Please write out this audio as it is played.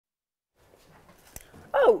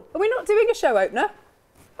Oh, are we not doing a show opener?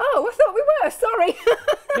 Oh, I thought we were, sorry.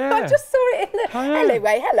 Yeah. I just saw it in the...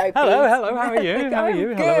 Anyway, hello, Pete. Hello, how are you? How are you?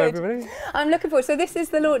 Good. Hello, everybody. I'm looking forward. So this is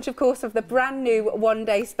the launch, of course, of the brand new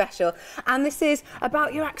one-day special. And this is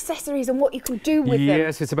about your accessories and what you can do with them.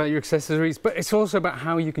 Yes, it's about your accessories, but it's also about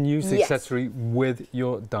how you can use the accessory with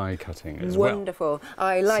your die cutting as well. Wonderful.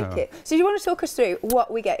 I like it. So do you want to talk us through what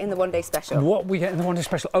we get in the one-day special? What we get in the one-day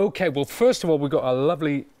special? OK, well, first of all, we've got a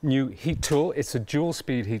lovely new heat tool. It's a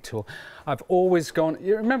dual-speed heat tool. I've always gone...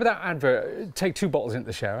 You remember that advert, take 2 bottles into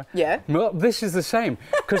the shower? Yeah. Well, this is the same,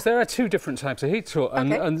 because there are 2 different types of heat tool.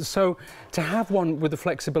 And so to have one with the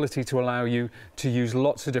flexibility to allow you to use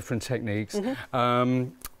lots of different techniques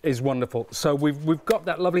is wonderful. So we've got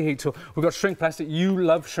that lovely heat tool. We've got shrink plastic. You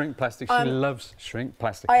love shrink plastic. She loves shrink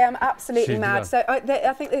plastic. I am absolutely mad. So I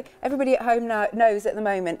think that everybody at home now knows at the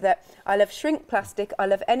moment that I love shrink plastic. I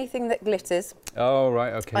love anything that glitters. Oh,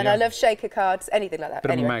 right, OK. And I love shaker cards, anything like that.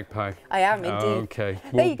 Bit of a magpie. I am indeed. OK.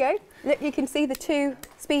 There you go. Look, you can see the 2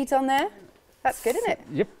 speeds on there. That's good, isn't it?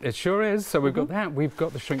 Yep, it sure is. So we've got that. We've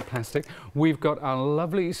got the shrink plastic. We've got our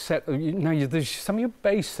lovely set of... Now, there's some of your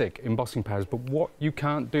basic embossing powders, but what you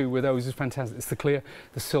can't do with those is fantastic. It's the clear,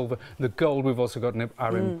 the silver, the gold. We've also got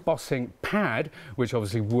our embossing pad, which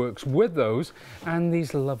obviously works with those, and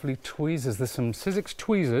these lovely tweezers. There's some Sizzix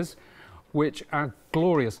tweezers, which are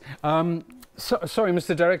glorious. Sorry,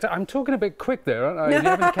 Mr. Director, I'm talking a bit quick there, aren't I? You're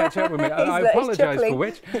having to catch up with me. I apologise for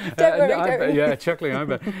which. Don't worry. Yeah, chuckling, I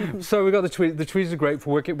bet. So we've got the tweezers are great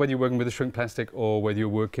for working, whether you're working with the shrink plastic or whether you're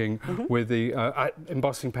working with the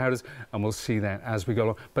embossing powders, and we'll see that as we go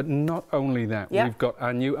along. But not only that, we've got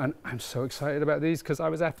our new, and I'm so excited about these because I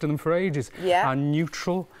was after them for ages, our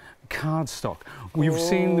neutral cardstock. You've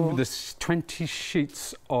seen the 20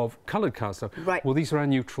 sheets of coloured cardstock. Right. Well, these are our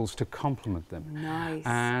neutrals to complement them. Nice.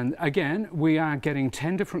 And again, we are getting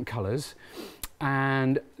 10 different colours,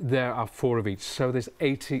 and there are 4 of each. So there's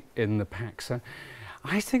 80 in the pack. So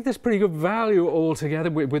I think there's pretty good value altogether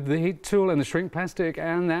with the heat tool and the shrink plastic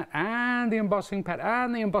and that, and the embossing pad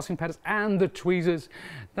and the embossing pads and the tweezers.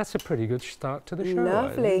 That's a pretty good start to the show.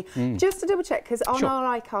 Lovely. Just to double check, because on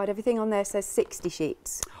our iCard, everything on there says 60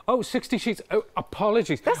 sheets. Oh, 60 sheets. Oh,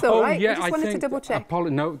 apologies. That's all right. Yeah, I just wanted to double check.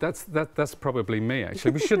 No, that's probably me,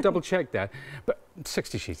 actually. We should double check that. But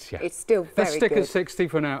 60 sheets, yeah. It's still very good. Let's stick at 60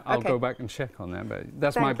 for now. I'll go back and check on that, but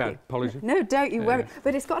that's my bad. Apologies. No, don't you worry.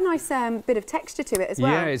 But it's got a nice bit of texture to it as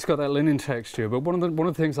well. Yeah, it's got that linen texture. But one of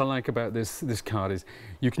the things I like about this card is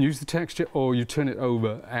you can use the texture or you turn it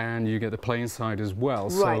over and you get the plain side as well.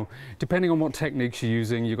 Right. So depending on what techniques you're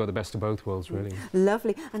using, you've got the best of both worlds, really.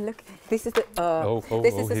 Lovely. And look, this is the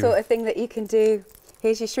the sort of thing that you can do.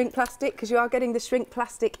 Here's your shrink plastic, because you are getting the shrink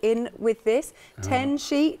plastic in with this. 10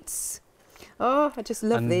 sheets. Oh, I just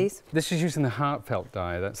love these. This is using the heartfelt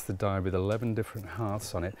die. That's the die with 11 different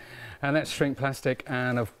hearts on it. And that's shrink plastic.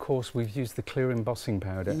 And of course, we've used the clear embossing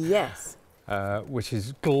powder. Yes. Which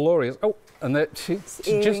is glorious. Oh, and that just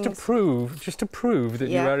to prove that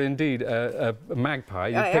you are indeed a magpie.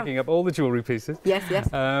 You're picking up all the jewellery pieces. Yes, yes.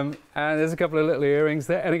 And there's a couple of little earrings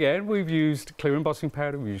there. And again, we've used clear embossing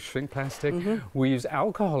powder. We use shrink plastic. We use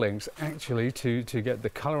alcohol inks actually to get the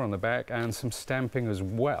colour on the back and some stamping as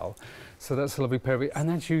well. So that's a lovely pair of it. And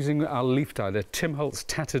that's using our leaf die, the Tim Holtz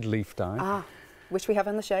tattered leaf die. Ah, which we have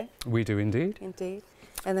on the show. We do indeed. Indeed.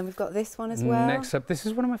 And then we've got this one as well. Next up, this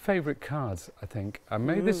is one of my favourite cards, I think. I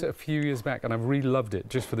made this a few years back and I've re-loved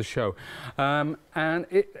it just for the show. And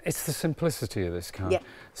it's the simplicity of this card. Yeah.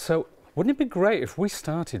 So wouldn't it be great if we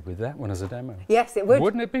started with that one as a demo? Yes, it would.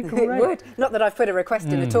 Wouldn't it be great? It would. Not that I've put a request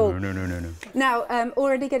in at all. No. Now,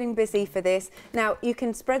 already getting busy for this. Now, you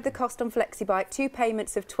can spread the cost on FlexiBite, 2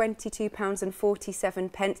 payments of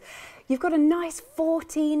 £22.47. You've got a nice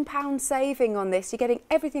 £14 saving on this. You're getting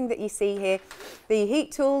everything that you see here. The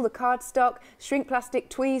heat tool, the cardstock, shrink plastic,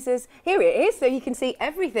 tweezers. Here it is, so you can see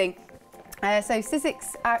everything. So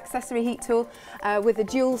Sizzix accessory heat tool with a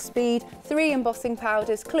dual speed, 3 embossing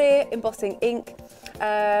powders, clear embossing ink,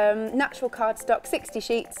 natural cardstock 60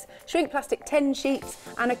 sheets, shrink plastic 10 sheets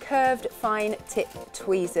and a curved fine tip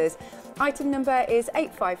tweezers. Item number is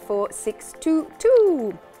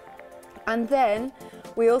 854622. And then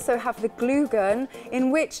we also have the glue gun, in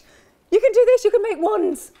which you can do this, you can make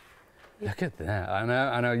wands. Look at that. I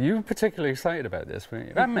know. You're particularly excited about this, weren't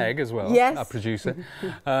you? And Meg as well, yes. Our producer.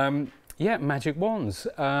 Yeah, magic wands.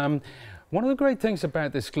 One of the great things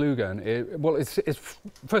about this glue gun, it's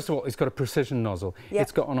first of all, it's got a precision nozzle. Yep.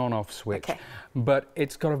 It's got an on-off switch, but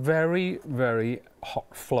it's got a very, very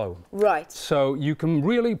hot flow. Right. So you can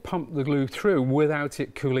really pump the glue through without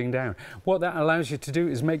it cooling down. What that allows you to do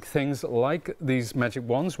is make things like these magic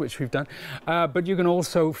wands, which we've done, but you can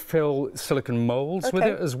also fill silicone molds with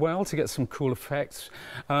it as well to get some cool effects.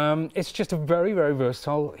 It's just a very, very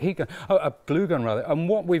versatile heat gun, a glue gun rather. And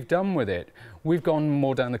what we've done with it, we've gone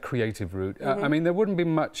more down the creative route. I mean, there wouldn't be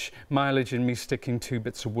much mileage in me sticking 2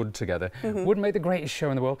 bits of wood together. Wouldn't make the greatest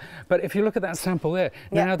show in the world. But if you look at that sample there,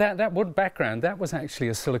 now that wood background, that was actually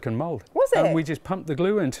a silicone mold. Was it? And we just pumped the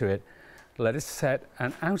glue into it, let it set,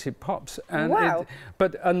 and out it pops. And wow.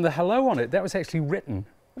 And the hello on it, that was actually written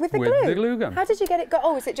with the glue gun. How did you get it?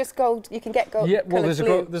 Oh, is it just gold? You can get gold. Yeah, well, there's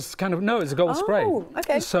glue. it's a gold spray. Oh,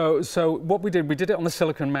 okay. So what we did it on the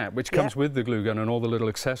silicone mat, which comes with the glue gun and all the little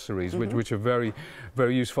accessories, which are very,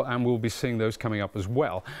 very useful, and we'll be seeing those coming up as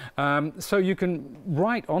well. So you can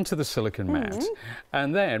write onto the silicone mat,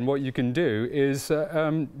 and then what you can do is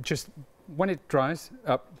just when it dries,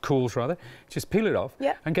 cools rather, just peel it off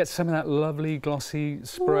and get some of that lovely glossy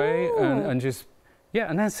spray and just. Yeah,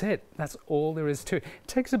 and that's it. That's all there is to it. It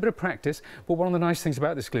takes a bit of practice, but one of the nice things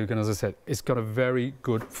about this glue gun, as I said, it's got a very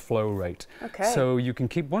good flow rate. Okay. So you can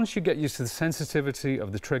once you get used to the sensitivity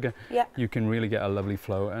of the trigger, you can really get a lovely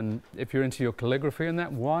flow. And if you're into your calligraphy and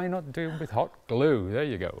that, why not do it with hot glue? There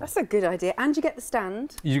you go. That's a good idea. And you get the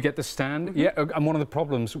stand. You get the stand, and one of the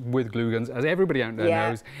problems with glue guns, as everybody out there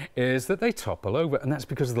knows, is that they topple over, and that's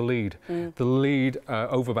because of the lead. The lead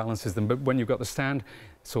overbalances them, but when you've got the stand,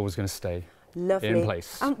 it's always going to stay. Lovely. In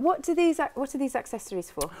place. And what are these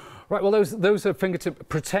accessories for? Right, well, those are fingertip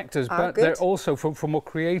protectors, but they're also for more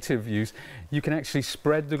creative use. You can actually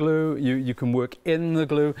spread the glue, you can work in the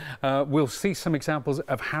glue. We'll see some examples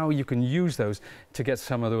of how you can use those to get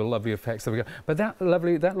some of the lovely effects that we got. But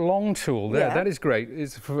that long tool there, that is great.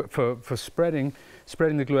 It's for spreading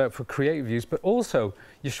the glue out for creative use, but also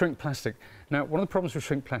you shrink plastic. Now, one of the problems with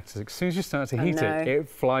shrink plastic, as soon as you start to heat it, it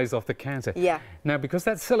flies off the counter. Yeah. Now, because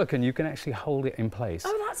that's silicone, you can actually hold it in place.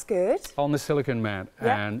 Oh, that's good. On the silicone mat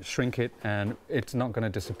and shrink it, and it's not going to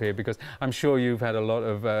disappear, because I'm sure you've had a lot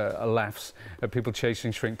of laughs at people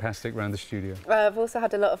chasing shrink plastic around the studio. I've also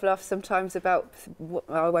had a lot of laughs sometimes about,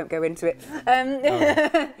 I won't go into it,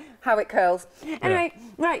 how it curls. Anyway,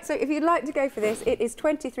 right, so if you'd like to go for this, it is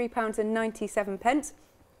 £23.97.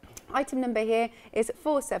 Item number here is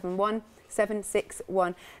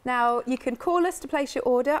 471761. Now, you can call us to place your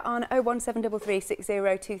order on 01733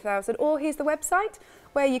 60 2000, or here's the website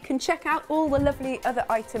where you can check out all the lovely other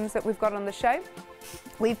items that we've got on the show.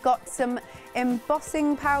 We've got some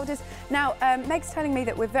embossing powders. Now, Meg's telling me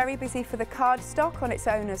that we're very busy for the cardstock on its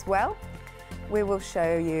own as well. We will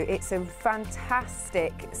show you. It's a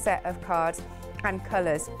fantastic set of cards and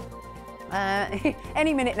colours.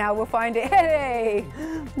 Any minute now we'll find it. Hey,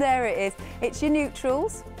 there it is. It's your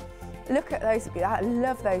neutrals. Look at those. I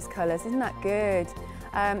love those colours. Isn't that good?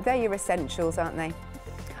 They're your essentials, aren't they?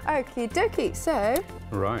 Okie dokie. So.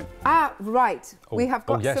 Right. Right. We have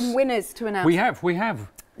got some winners to announce. We have.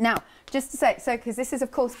 Now, just to say, because this is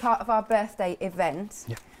of course part of our birthday event.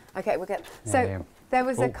 Yeah. Okay, we'll get. There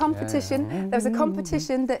was a competition. There was a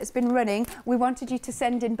competition that has been running. We wanted you to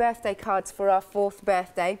send in birthday cards for our 4th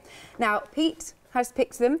birthday. Now, Pete has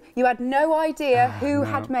picked them. You had no idea who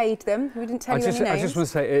had made them. We didn't tell you any names. I just want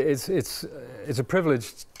to say it's a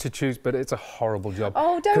privilege to choose, but it's a horrible job.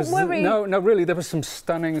 Oh, don't worry. No, really, there were some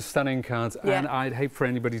stunning cards, and I'd hate for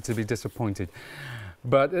anybody to be disappointed.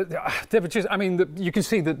 But they were just, I mean, you can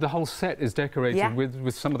see that the whole set is decorated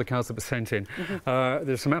with some of the cards that were sent in.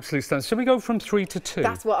 There's some absolute stuns. Shall we go from 3 to 2?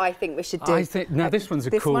 That's what I think we should do. I think, now this one's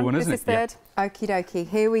a cool one, isn't it? This is third. Okie dokie,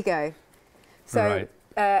 here we go. So,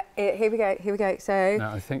 here we go. So, no,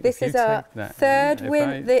 I think this is our third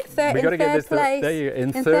win, in third place.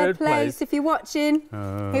 In third place. If you're watching,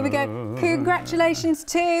 here we go. Congratulations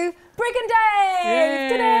to Brig and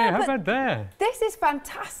Dave! Yeah, how about that? This is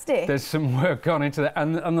fantastic. There's some work gone into that,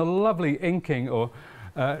 and the lovely inking or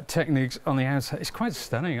techniques on the outside. It's quite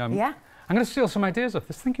stunning. I'm going to steal some ideas off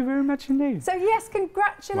this. Thank you very much indeed. So yes,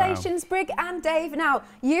 congratulations, Brig and Dave. Now,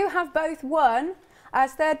 you have both won,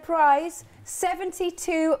 as third prize,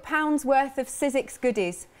 £72 worth of Sizzix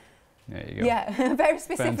goodies. There you go. Yeah, very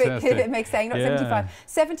specific, it makes saying, not 75.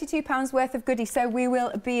 £72 worth of goodies, so we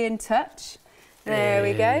will be in touch. There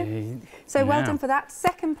we go. So well done for that.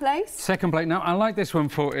 Second place. Second place. Now, I like this one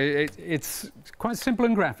for it's quite simple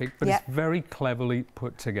and graphic, but it's very cleverly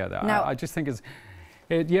put together. Now, I just think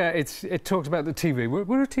it talks about the TV.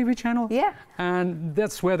 We're a TV channel. Yeah. And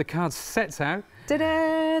that's where the card sets out.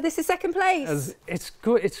 Ta-da! This is second place. It's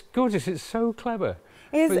good. It's gorgeous. It's so clever.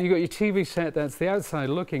 But you got your TV set. That's the outside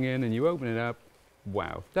looking in, and you open it up.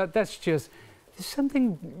 Wow. That's just there's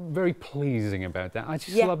something very pleasing about that. I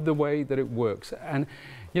just love the way that it works. And,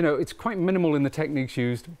 you know, it's quite minimal in the techniques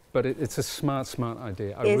used, but it's a smart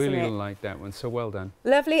idea. I really like that one, so well done.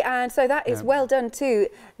 Lovely, and so that is well done to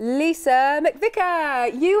Lisa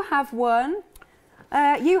McVicker. You have won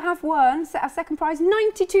our second prize,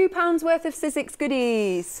 £92 worth of Sizzix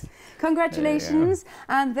goodies. Congratulations.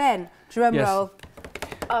 And then, drum roll,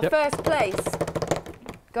 our first place.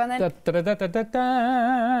 Go on then.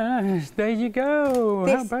 There you go.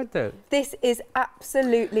 How about that? This is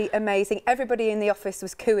absolutely amazing. Everybody in the office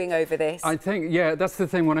was cooing over this. I think, yeah, that's the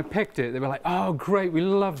thing. When I picked it, they were like, oh, great, we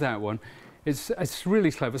love that one. It's really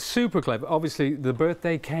clever, super clever. Obviously, the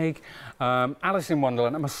birthday cake, Alice in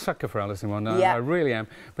Wonderland. I'm a sucker for Alice in Wonderland. I really am.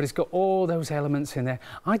 But it's got all those elements in there.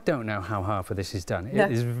 I don't know how half of this is done.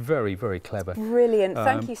 It is very, very clever. Brilliant.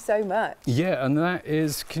 Thank you so much. Yeah, and that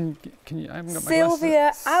is, can you, I haven't got my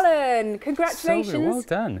Sylvia Allen. Congratulations. Sylvia, well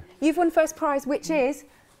done. You've won first prize, which is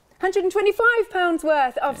 £125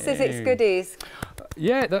 worth of Sizzix goodies.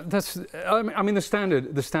 Yeah, that's. I mean, the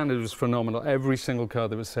standard was phenomenal. Every single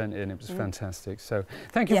card that was sent in, it was fantastic. So,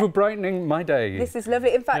 thank you for brightening my day. This is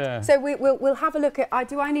lovely. In fact, so we'll have a look at.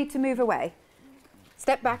 Do I need to move away?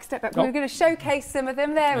 Step back, step back. We're going to showcase some of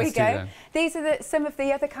them. There we go. These are some of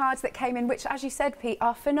the other cards that came in, which, as you said, Pete,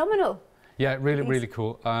 are phenomenal. Yeah, really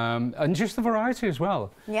cool. And just the variety as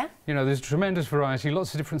well. Yeah. You know, there's tremendous variety,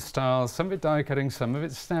 lots of different styles, some of it die cutting, some of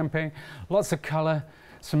it stamping, lots of colour,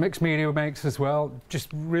 some mixed media makes as well. Just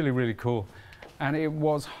really cool. And it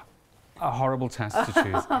was a horrible task to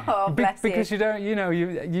choose. Because you don't, you know,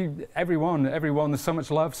 everyone, there's so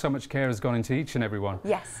much love, so much care has gone into each and every one.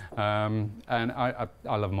 Yes. And I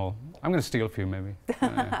love them all. I'm going to steal a few, maybe.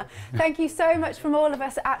 Thank you so much from all of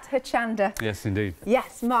us at Hochanda. Yes, indeed.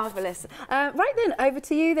 Yes, marvellous. Right then, over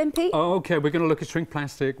to you then, Pete. Oh, OK, we're going to look at shrink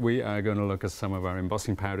plastic. We are going to look at some of our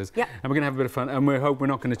embossing powders. And we're going to have a bit of fun. And we hope we're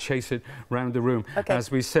not going to chase it around the room,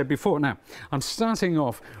 as we said before. Now, I'm starting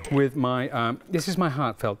off with my, this is my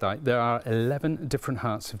heartfelt die. There are 11 different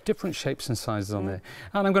hearts of different shapes and sizes on there.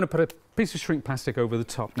 And I'm going to put a piece of shrink plastic over the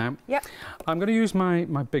top now. I'm going to use my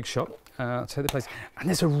Big Shot. I'll take the place. And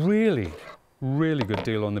there's a really good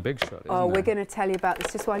deal on the Big Shot. We're going to tell you about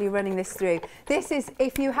this just while you're running this through. This is,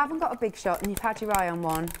 if you haven't got a Big Shot and you've had your eye on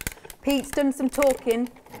one, Pete's done some talking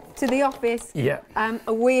to the office.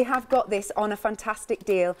 We have got this on a fantastic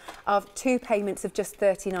deal of 2 payments of just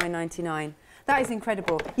 £39.99. That is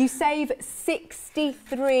incredible. You save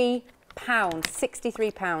 £63.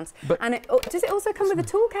 But, and does it also come with a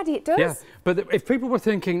tool caddy? It does. Yeah, but if people were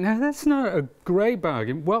thinking, now that's not a great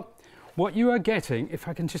bargain, well, what you are getting, if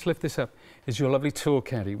I can just lift this up, is your lovely tool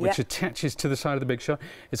caddy, which attaches to the side of the Big Shot.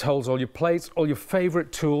 It holds all your plates, all your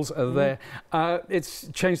favourite tools are there. It's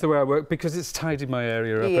changed the way I work because it's tidied my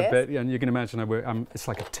area up a bit, and you can imagine it's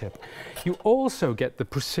like a tip. You also get the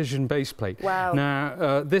precision base plate. Wow.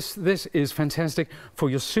 Now, this is fantastic for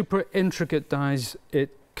your super intricate dies.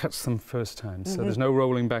 It cuts them first time, so there's no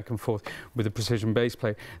rolling back and forth with the precision base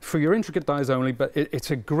plate. For your intricate dies only, but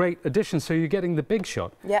it's a great addition, so you're getting the Big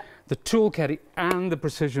Shot, the tool caddy and the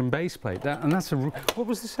precision base plate. And that's what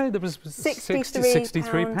was the say? There was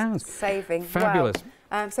 £63 saving. Fabulous.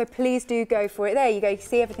 Wow. So please do go for it. There you go, you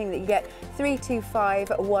see everything that you get.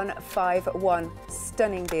 325151.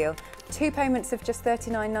 Stunning deal. 2 payments of just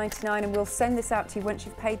 £39.99, and we'll send this out to you once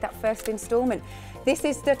you've paid that first instalment. This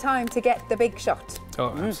is the time to get the Big Shot.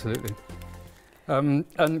 Oh, absolutely. And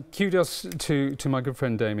kudos to my good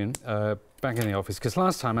friend Damien back in the office, because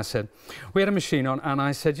last time I said, we had a machine on, and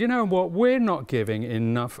I said, you know what, we're not giving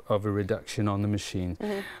enough of a reduction on the machine.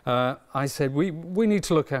 I said, we need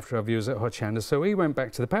to look after our viewers at Hochanda, so we went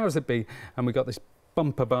back to the powers that be, and we got this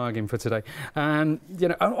bumper bargain for today. And, you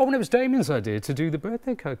know, and it was Damien's idea to do the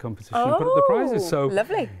birthday card competition and put up the prizes. So,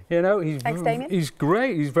 lovely. You know, Thanks, Damien. He's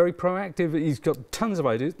great. He's very proactive. He's got tons of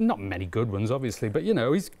ideas. Not many good ones, obviously, but, you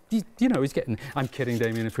know, he's getting... I'm kidding,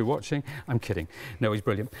 Damien, if you're watching. I'm kidding. No, he's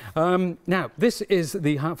brilliant. Now, this is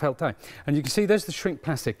the heartfelt die. And you can see there's the shrink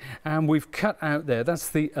plastic. And we've cut out there, that's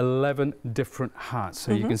the 11 different hearts.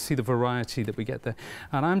 So you can see the variety that we get there.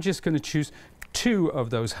 And I'm just going to choose 2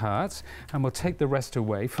 of those hearts, and we'll take the rest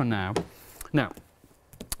away for now. Now,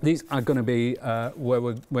 these are going to be where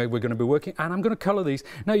we're going to be working, and I'm going to colour these.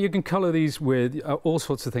 Now, you can colour these with all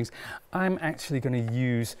sorts of things. I'm actually going to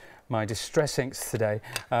use my Distress inks today,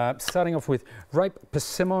 starting off with Ripe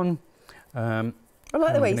Persimmon. I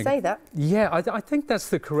like the way you say that. Yeah, I think that's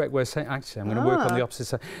the correct way of saying it. Actually, I'm going to work on the opposite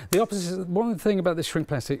side. The opposite, one thing about this shrink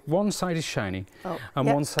plastic, one side is shiny and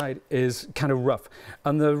one side is kind of rough.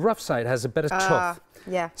 And the rough side has a better tough.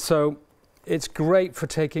 Yeah. So it's great for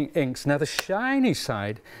taking inks. Now the shiny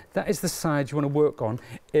side, that is the side you want to work on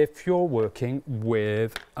if you're working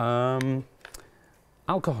with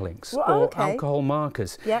alcohol inks or alcohol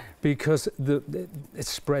markers, because it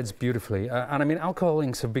spreads beautifully. And I mean, alcohol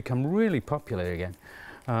inks have become really popular again.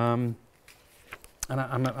 And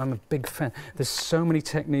I'm a big fan. There's so many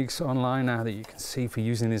techniques online now that you can see for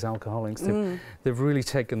using these alcohol inks. They've really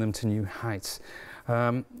taken them to new heights.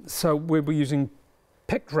 So we're using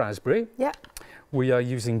picked raspberry. Yeah. We are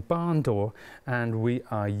using barn door, and we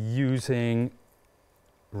are using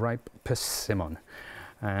ripe persimmon.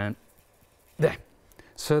 And there.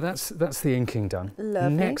 So that's the inking done.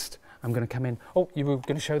 Lovely. Next, I'm going to come in. Oh, you were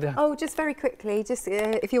going to show the... Oh, just very quickly, just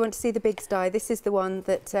if you want to see the big die, this is the one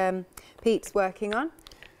that Pete's working on.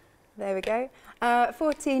 There we go.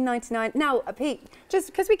 $14.99. Now, Pete, just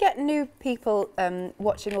because we get new people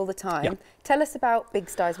watching all the time, tell us about big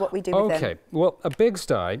styes, what we do with them. Okay, well, a big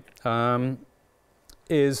stye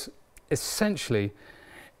is essentially,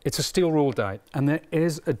 it's a steel rule die, and there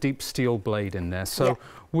is a deep steel blade in there. So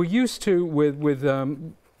we're used to, with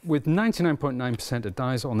 99.9% of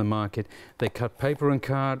dies on the market, they cut paper and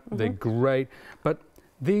card, they're great, but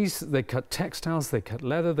these, they cut textiles, they cut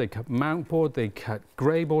leather, they cut mount board, they cut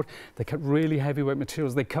grey board, they cut really heavyweight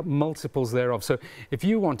materials, they cut multiples thereof. So if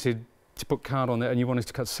you wanted to put card on there and you wanted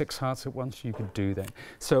to cut 6 hearts at once, you could do that.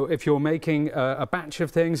 So if you're making a batch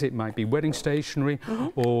of things, it might be wedding stationery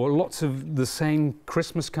or lots of the same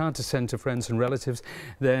Christmas card to send to friends and relatives,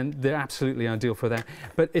 then they're absolutely ideal for that.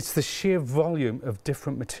 But it's the sheer volume of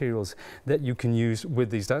different materials that you can use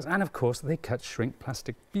with these dies. And of course, they cut shrink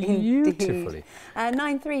plastic beautifully.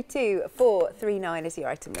 932439 is your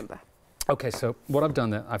item number. Okay, so what I've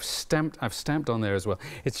done there, I've stamped on there as well.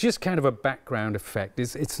 It's just kind of a background effect.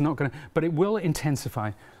 It's not going to, but it will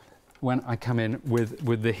intensify when I come in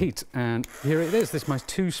with the heat. And here it is. This is my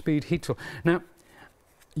 2-speed heat tool. Now,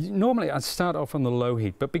 normally I'd start off on the low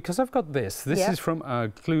heat, but because I've got this is from a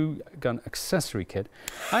glue gun accessory kit.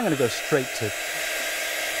 I'm going to go straight to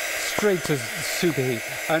superheat.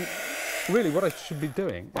 And really, what I should be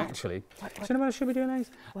doing, actually, do you know what I should be doing,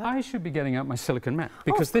 Ace? I should be getting out my silicone mat,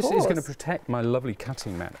 because this is going to protect my lovely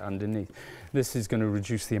cutting mat underneath. This is going to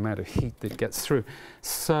reduce the amount of heat that gets through.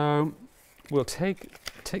 So we'll take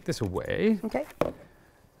this away. Okay.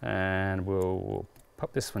 And we'll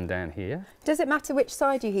pop this one down here. Does it matter which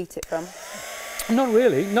side you heat it from? Not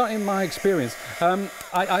really, not in my experience.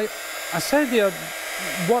 I said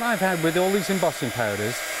what I've had with all these embossing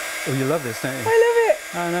powders. Oh, you love this, don't you? I love it.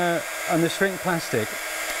 And the shrink plastic.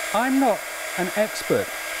 I'm not an expert,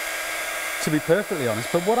 to be perfectly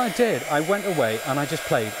honest, but what I did, I went away and I just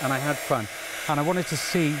played and I had fun. And I wanted to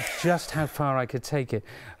see just how far I could take it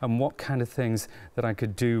and what kind of things that I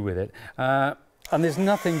could do with it. And there's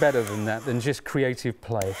nothing better than that, than just creative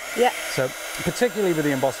play. Yeah. So, particularly with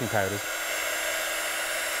the embossing powders.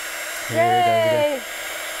 Here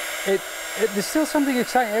we go. There's still something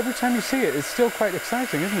exciting. Every time you see it, it's still quite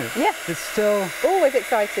exciting, isn't it? Yeah. It's still... always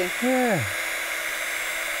exciting. Yeah.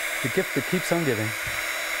 The gift that keeps on giving.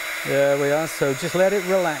 There we are. So just let it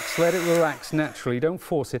relax naturally. Don't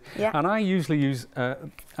force it. Yeah. And I usually use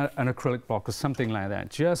an acrylic block or something like that,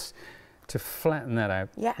 just to flatten that out.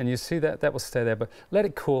 Yeah. And you see that will stay there, but let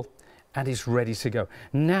it cool and it's ready to go.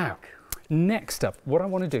 Now, next up, what I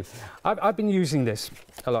want to do, I've been using this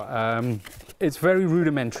a lot. It's very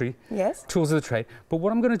rudimentary, tools of the trade. But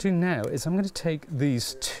what I'm going to do now is I'm going to take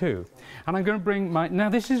these two, and I'm going to bring my. Now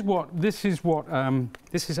this is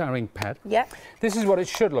our ink pad. Yeah. This is what it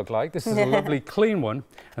should look like. This is a lovely clean one,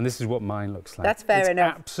 and this is what mine looks like. That's fair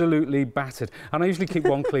enough. Absolutely battered, and I usually keep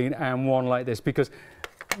one clean and one like this, because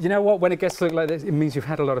you know what? When it gets to look like this, it means you've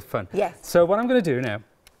had a lot of fun. Yes. So what I'm going to do now,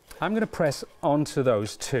 I'm going to press onto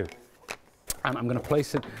those two. And I'm going to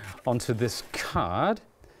place it onto this card.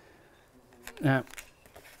 Now,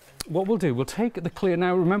 what we'll do, we'll take the clear.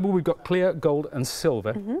 Now, remember, we've got clear, gold, and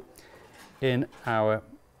silver in our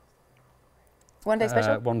one day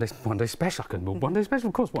special. One day special. One day special,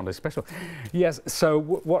 of course. One day special. Yes. So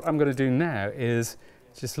what I'm going to do now is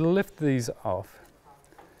just lift these off,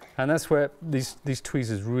 and that's where these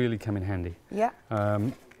tweezers really come in handy. Yeah.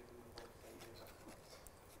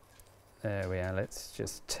 There we are. Let's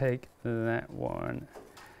just take that one.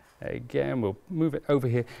 Again, we'll move it over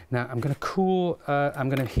here. Now I'm going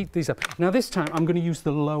to heat these up. Now this time I'm going to use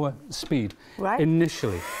the lower speed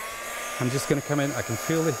initially. I'm just going to come in, I can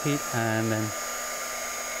feel the heat, and then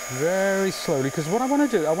very slowly, because what I want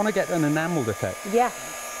to do, I want to get an enameled effect. Yeah.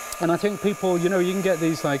 And I think people, you know, you can get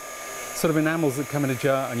these like sort of enamels that come in a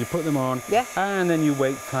jar and you put them on, and then you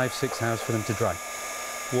wait 5-6 hours for them to dry.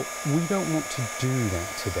 Well, we don't want to do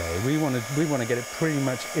that today. We want to get it pretty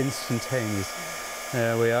much instantaneous.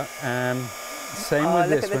 There we are. Same with this one.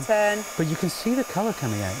 Look at the turn. But you can see the colour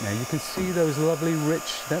coming out now. You can see those lovely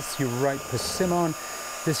rich, that's your ripe persimmon.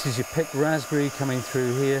 This is your picked raspberry coming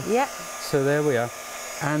through here. Yeah. So there we are.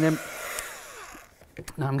 And then,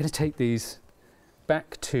 now I'm going to take these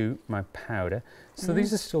back to my powder. So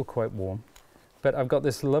these are still quite warm. But I've got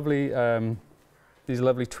this lovely, these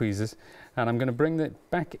lovely tweezers. And I'm going to bring that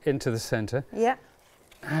back into the centre. Yeah.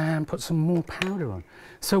 And put some more powder on.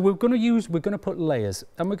 So we're going to put layers,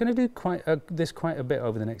 and we're going to do this quite a bit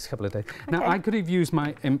over the next couple of days. Okay. Now I could have used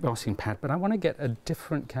my embossing pad, but I want to get a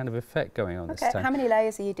different kind of effect going on this time. How many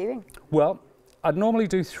layers are you doing? Well, I'd normally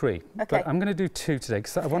do 3, but I'm going to do 2 today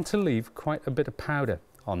because I want to leave quite a bit of powder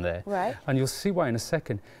on there. Right. And you'll see why in a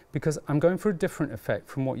second, because I'm going for a different effect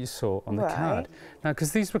from what you saw on the card. Now,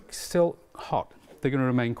 because these were still hot, they're going to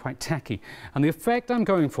remain quite tacky. And the effect I'm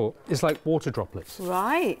going for is like water droplets.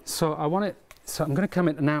 Right. So I want it, so I'm going to come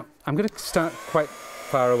in, now I'm going to start quite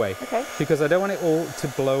far away. Okay. Because I don't want it all to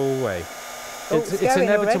blow away. Oh, it's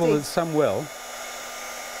inevitable that some will,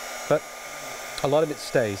 but a lot of it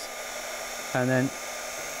stays. And then,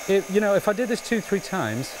 you know, if I did this 2-3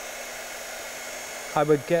 times, I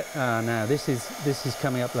would get, now this is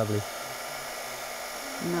coming up lovely.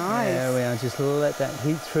 Nice. There we are, just let that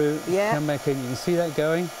heat through, come back in. You can see that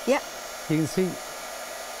going? Yep. You can see,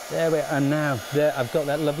 there we are, and now there I've got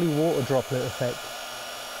that lovely water droplet effect.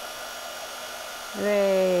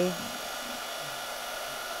 Hooray.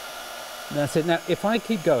 That's it. Now, if I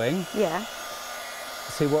keep going,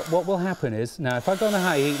 see what will happen is, now if I go on the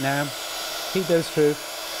high heat now, heat those through.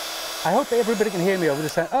 I hope that everybody can hear me over the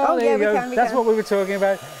sound. Oh, there you go. That's what we were talking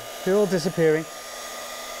about. They're all disappearing.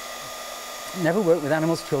 Never work with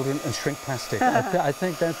animals, children, and shrink plastic. I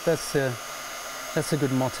think that's a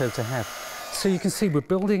good motto to have. So you can see we're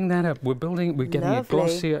building that up. We're getting it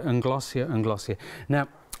glossier and glossier and glossier. Now,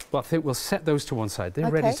 well, I think we'll set those to one side.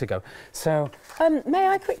 They're ready to go. So, may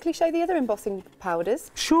I quickly show the other embossing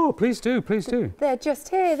powders? Sure, please do, please do. They're just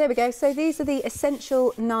here. There we go. So these are the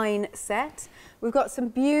Essential 9 set. We've got some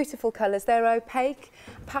beautiful colours. They're opaque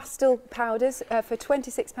pastel powders for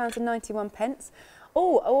 £26.91.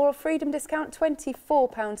 Oh, or Freedom discount,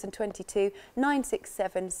 £24.22,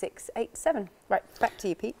 967687. Right, back to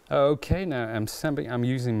you, Pete. Okay, now I'm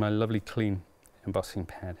using my lovely clean embossing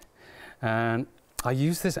pad, and I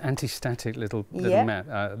use this anti-static little mat.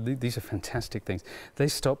 These are fantastic things. They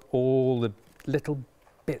stop all the little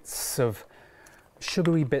bits of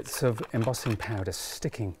sugary bits of embossing powder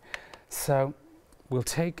sticking. So we'll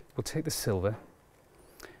take the silver,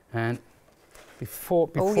 and before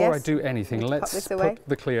I do anything, let's put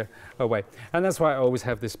the clear away. And that's why I always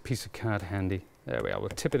have this piece of card handy. There we are, we'll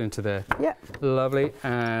tip it into there. Yeah. Lovely.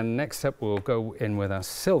 And next up we'll go in with our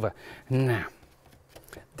silver. Now,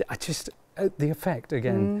 the effect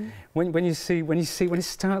again. When it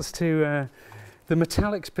starts to the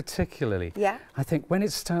metallics particularly. Yeah. I think when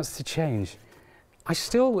it starts to change, I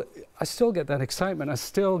still get that excitement. I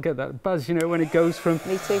still get that buzz, you know, when it goes from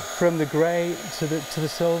the grey to the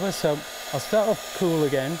silver. So I'll start off cool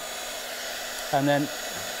again, and then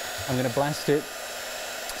I'm going to blast it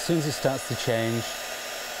as soon as it starts to change.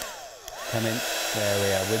 Come in. There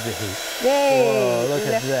we are with the heat. Yay! Whoa, look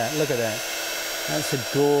at that! Look at that! That's a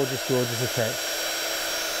gorgeous, gorgeous effect.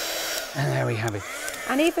 And there we have it.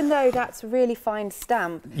 And even though that's a really fine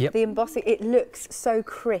stamp, the embossing, it looks so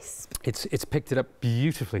crisp. It's picked it up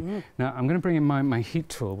beautifully. Now I'm going to bring in my heat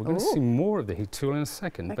tool. We're going to see more of the heat tool in a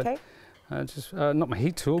second. Okay. But not my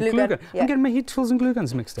heat tool, glue gun. I'm getting my heat tools and glue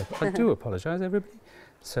guns mixed up. I do apologise, everybody.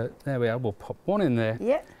 So there we are. We'll pop one in there.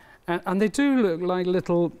 Yeah. And they do look like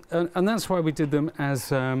little, and that's why we did them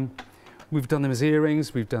as, we've done them as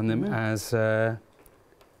earrings. We've done them as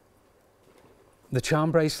the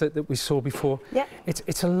charm bracelet that we saw before. Yeah.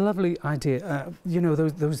 It's a lovely idea. You know,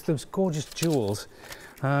 those gorgeous jewels.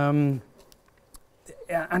 And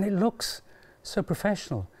it looks so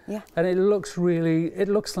professional. Yeah. And it looks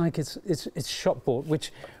like it's shop bought,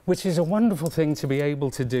 which is a wonderful thing to be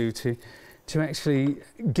able to do, to actually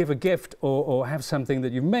give a gift or have something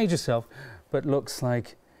that you've made yourself, but looks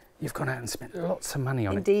like you've gone out and spent lots of money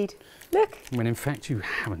on it. Indeed. Look. When in fact you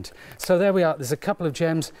haven't. So there we are. There's a couple of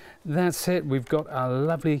gems. That's it. We've got our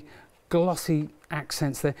lovely glossy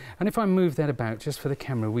accents there. And if I move that about just for the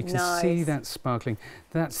camera, we can see that sparkling.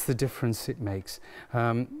 That's the difference it makes.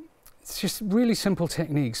 it's just really simple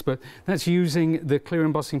techniques, but that's using the clear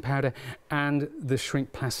embossing powder and the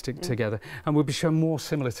shrink plastic together. And we'll be showing more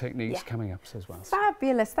similar techniques coming up as well.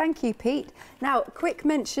 Fabulous, thank you, Pete. Now, quick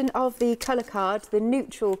mention of the colour card, the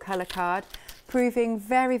neutral colour card, proving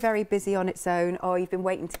very, very busy on its own. Oh, you've been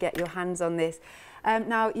waiting to get your hands on this.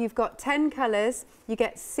 Now, you've got 10 colours, you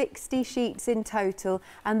get 60 sheets in total,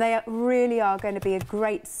 and they really are going to be a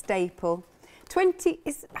great staple. 20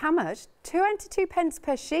 is how much? 22 pence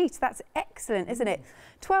per sheet. That's excellent, isn't it?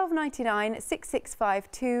 £12.99, 665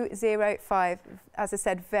 205. As I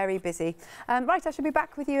said, very busy. Right, I shall be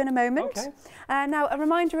back with you in a moment. Okay. Now, a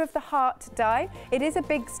reminder of the heart die. It is a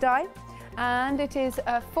big die, and it is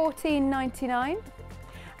 £14.99.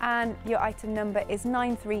 And your item number is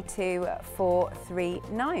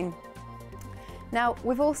 932439. Now,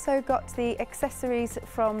 we've also got the accessories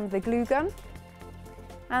from the glue gun.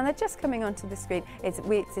 And they're just coming onto the screen. It's a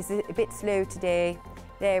bit slow today.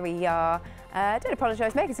 There we are. Don't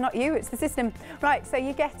apologise, Meg, it's not you, it's the system. Right, so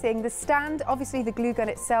you're getting the stand, obviously the glue gun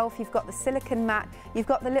itself, you've got the silicone mat, you've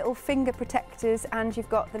got the little finger protectors, and you've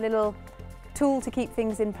got the little tool to keep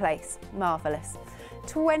things in place. Marvellous.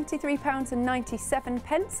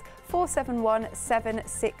 £23.97,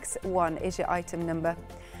 471761 is your item number.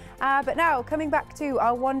 But now, coming back to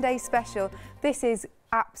our one-day special, this is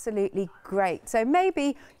absolutely great. So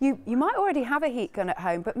maybe you might already have a heat gun at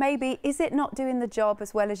home, but maybe is it not doing the job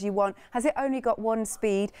as well as you want? Has it only got one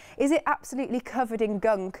speed? Is it absolutely covered in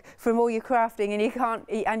gunk from all your crafting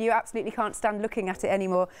and you absolutely can't stand looking at it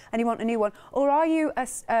anymore and you want a new one? Or are you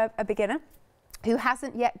a beginner who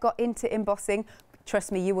hasn't yet got into embossing?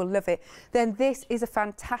 Trust me, you will love it. Then this is a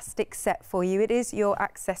fantastic set for you. It is your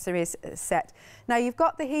accessories set. Now, you've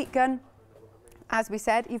got the heat gun. As we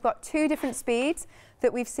said, you've got two different speeds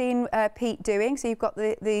that we've seen Pete doing. So you've got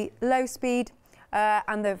the low speed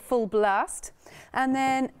and the full blast. And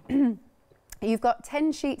then you've got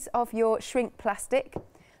 10 sheets of your shrink plastic.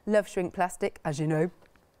 Love shrink plastic, as you know.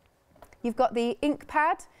 You've got the ink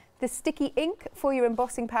pad, the sticky ink for your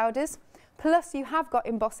embossing powders. Plus you have got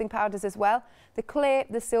embossing powders as well. The clear,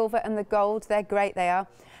 the silver and the gold, they're great, they are.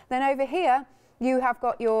 Then over here, you have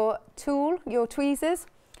got your tool, your tweezers.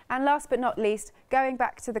 And last but not least, going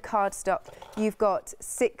back to the cardstock, you've got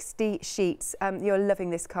 60 sheets. You're loving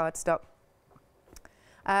this cardstock.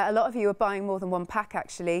 A lot of you are buying more than one pack,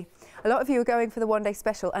 actually. A lot of you are going for the one-day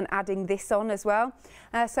special and adding this on as well.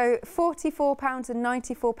 So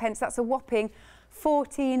 £44.94, that's a whopping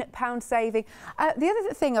 £14 saving. The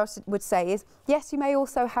other thing I would say is, yes, you may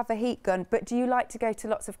also have a heat gun, but do you like to go to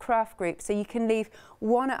lots of craft groups? So you can leave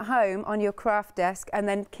one at home on your craft desk and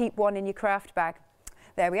then keep one in your craft bag.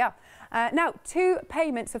 There we are. Now, two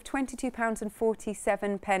payments of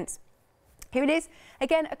 £22.47. Here it is.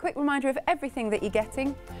 Again, a quick reminder of everything that you're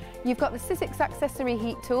getting. You've got the Sizzix accessory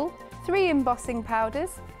heat tool, 3 embossing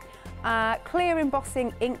powders, clear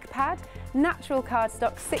embossing ink pad, natural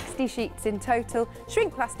cardstock, 60 sheets in total,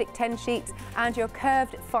 shrink plastic 10 sheets, and your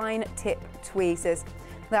curved fine tip tweezers.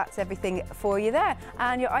 That's everything for you there.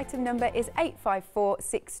 And your item number is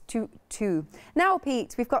 854622. Now,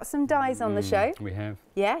 Pete, we've got some dies on the show. We have.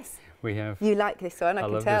 Yes. We have. You like this one, I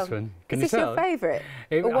can love tell. This one. Is this your favourite?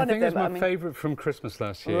 I think it's my favourite from Christmas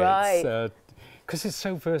last year. Right. Because it's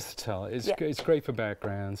so versatile. It's great for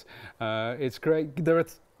backgrounds. It's great. There are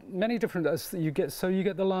many different you get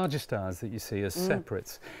the larger stars that you see as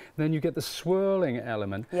separates. Then you get the swirling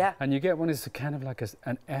element, and you get one is kind of like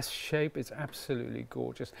an S shape. It's absolutely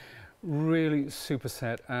gorgeous, really super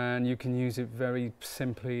set, and you can use it very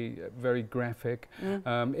simply, very graphic.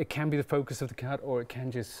 It can be the focus of the card, or it can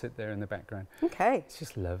just sit there in the background. Okay, it's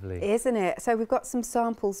just lovely, isn't it? So we've got some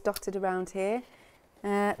samples dotted around here.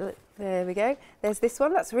 There we go. There's this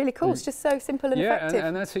one. That's really cool. It's just so simple and effective. Yeah,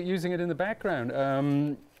 and that's it. Using it in the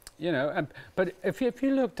background. You know, but if you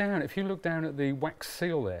look down at the wax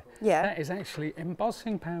seal there, that is actually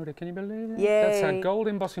embossing powder. Can you believe it? Yay. That's our gold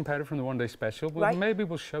embossing powder from the one-day special. Well, maybe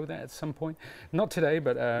we'll show that at some point. Not today,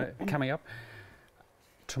 but coming up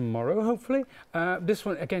tomorrow, hopefully. This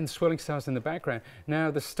one, again, swirling stars in the background.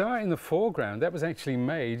 Now, the star in the foreground, that was actually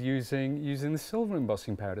made using the silver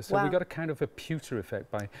embossing powder. So we got a kind of a pewter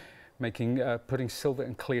effect by making putting silver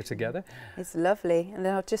and clear together. It's lovely. And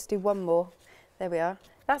then I'll just do one more. There we are.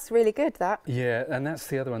 That's really good, that. Yeah, and that's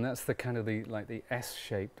the other one. That's the kind of the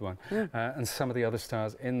S-shaped one. And some of the other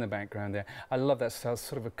stars in the background there. I love that style,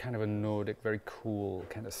 sort of a kind of a Nordic, very cool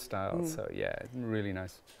kind of style. So yeah, really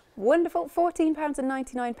nice. Wonderful.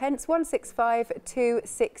 £14.99,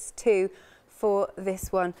 165262 for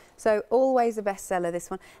this one. So always a bestseller, this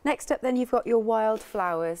one. Next up then you've got your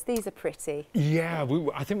wildflowers. These are pretty. Yeah,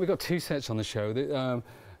 I think we've got 2 sets on the show.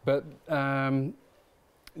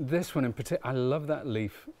 This one in particular, I love that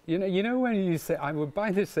leaf. You know when you say, I would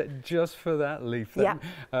buy this set just for that leaf. Yeah.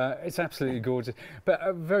 It's absolutely gorgeous.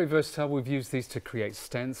 But very versatile. We've used these to create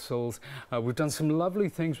stencils. We've done some lovely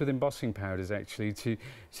things with embossing powders, actually, to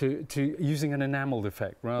using an enameled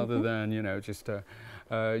effect rather than, you know, just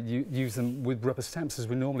use them with rubber stamps as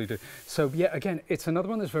we normally do. So yeah, again, it's another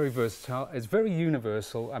one that's very versatile. It's very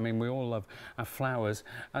universal. I mean, we all love our flowers,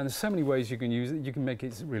 and there's so many ways you can use it. You can make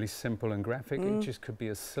it really simple and graphic. It just could be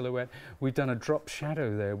a silhouette. We've done a drop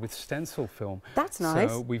shadow there with stencil film. That's nice.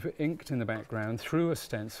 So we've inked in the background through a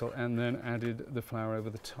stencil and then added the flower over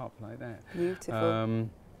the top like that. Beautiful.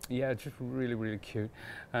 Yeah, just really, really cute.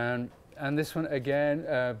 And this one again,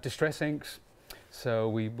 distress inks. So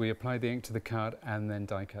we apply the ink to the card and then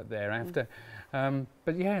die cut thereafter.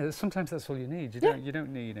 But yeah, sometimes that's all you need. You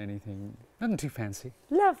don't need anything, nothing too fancy.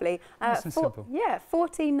 Lovely. Nice and simple. Yeah,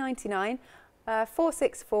 $14.99,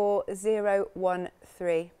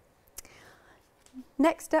 464013.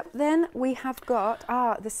 Next up then we have got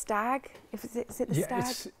the stag. Is it the stag?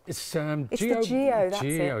 It's the Geo, that's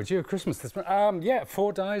it. Geo Christmas. This one. Yeah,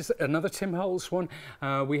 4 dies. Another Tim Holtz one.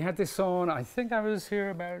 We had this on. I think I was here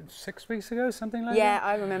about 6 weeks ago, something like that. Yeah,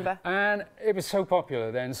 I remember. And it was so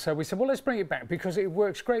popular then, so we said, well, let's bring it back because it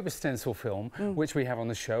works great with stencil film, which we have on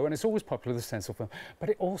the show, and it's always popular with stencil film. But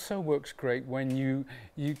it also works great when you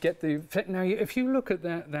get the. Now, if you look at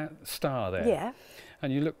that star there. Yeah.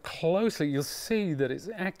 And you look closely, you'll see that it's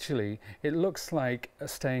actually, it looks like a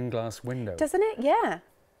stained glass window. Doesn't it? Yeah.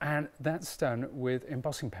 And that's done with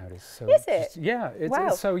embossing powders. So is it? Yeah. Wow.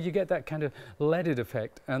 So you get that kind of leaded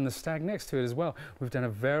effect, and the stag next to it as well. We've done a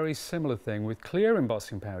very similar thing with clear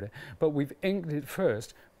embossing powder, but we've inked it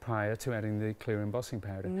first prior to adding the clear embossing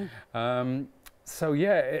powder. So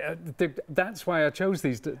yeah, that's why I chose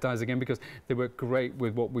these dies again, because they work great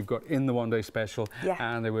with what we've got in the one-day special,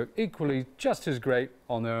 and they work equally just as great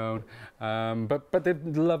on their own. But they're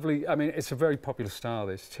lovely. I mean, it's a very popular style.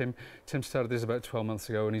 This Tim started this about 12 months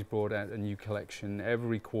ago, and he's brought out a new collection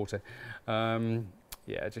every quarter. Yeah,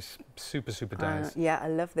 just super dies. Yeah, I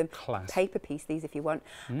love them. Class. Paper piece these if you want.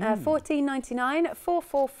 $14.99,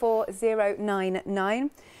 444099.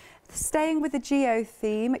 Staying with the Geo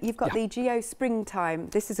theme, you've got the Geo Springtime.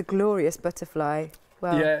 This is a glorious butterfly.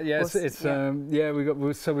 Well, we got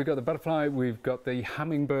the butterfly, we've got the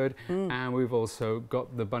hummingbird, and we've also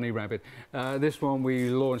got the bunny rabbit. This one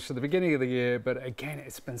we launched at the beginning of the year, but again,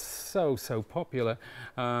 it's been so popular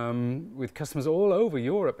with customers all over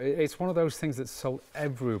Europe. It's one of those things that's sold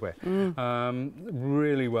everywhere,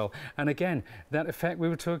 really well. And again, that effect we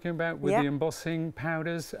were talking about with the embossing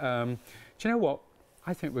powders. Do you know what?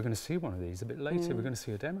 I think we're going to see one of these a bit later. We're going to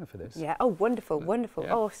see a demo for this. Yeah. Oh, wonderful, wonderful.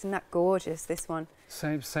 Yeah. Oh, isn't that gorgeous, this one?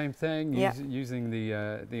 Same thing, using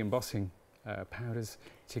the embossing powders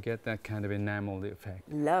to get that kind of enameled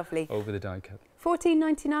effect. Lovely. Over the die cut.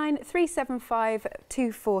 $14.99,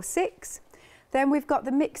 375246. Then we've got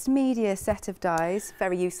the mixed media set of dies,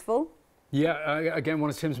 very useful. Yeah, again, one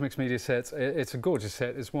of Tim's mixed media sets. It's a gorgeous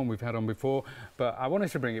set. It's one we've had on before, but I wanted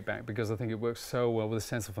to bring it back because I think it works so well with the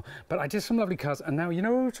stencil film. But I did some lovely cards, and now, you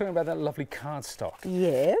know, we were talking about that lovely cardstock.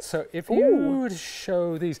 Yes. So if you were to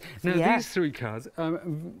show these, now these 3 cards,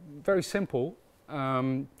 very simple.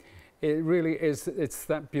 It really is, it's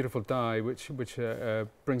that beautiful die which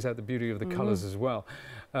brings out the beauty of the colours as well.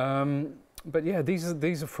 But yeah,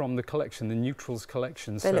 these are from the collection, the Neutrals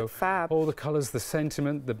collection. They look fab. All the colours, the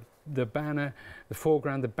sentiment, the banner, the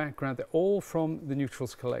foreground, the background, they're all from the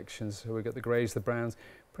Neutrals collection. So we've got the greys, the browns,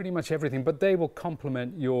 pretty much everything. But they will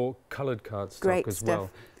complement your coloured cardstock as well,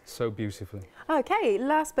 so beautifully. Okay,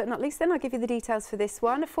 last but not least then, I'll give you the details for this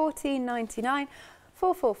one. $14.99.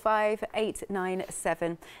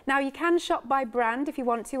 445897. Now you can shop by brand if you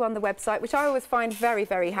want to on the website, which I always find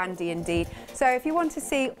very handy indeed. So if you want to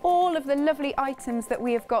see all of the lovely items that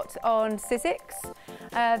we have got on Sizzix,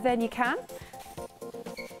 then you can.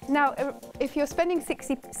 Now if you're spending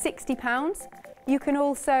 £60, you can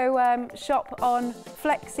also shop on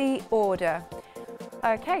Flexi Order.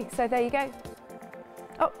 Okay, so there you go.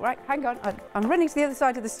 Oh, right, hang on. I'm running to the other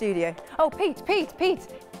side of the studio. Oh, Pete.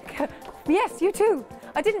 Yes, you too.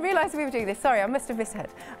 I didn't realise we were doing this. Sorry, I must have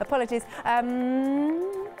misheard. Apologies. Here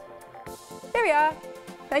we are.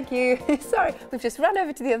 Thank you. Sorry, we've just run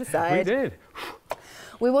over to the other side. We did.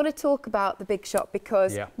 We want to talk about the big shop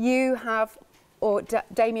because you have or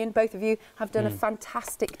Damien, both of you have done a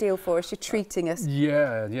fantastic deal for us. You're treating us.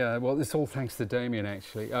 Yeah, yeah. Well, it's all thanks to Damien,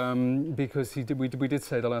 actually, because we did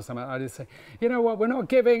say the last time, I did say, you know what, we're not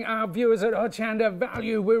giving our viewers at Hochanda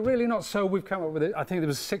value. We're really not. So we've come up with it. I think there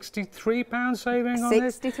was £63 saving on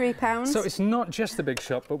this. £63. So it's not just the big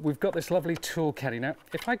shot, but we've got this lovely tool caddy. Now,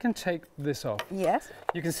 if I can take this off, yes,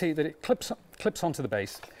 you can see that it clips onto the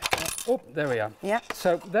base. Oh, there we are. Yeah.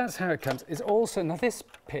 So that's how it comes. It's also, now this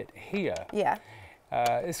pit here, yeah,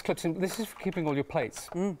 this clips in. This is for keeping all your plates.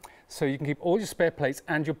 So you can keep all your spare plates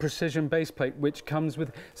and your precision base plate, which comes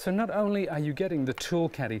with. So not only are you getting the tool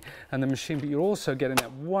caddy and the machine, but you're also getting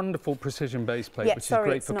that wonderful precision base plate, which is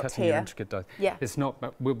great for cutting your intricate dies. Yeah. It's not,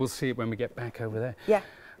 but we'll see it when we get back over there. Yeah.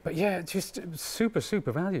 But yeah, just super,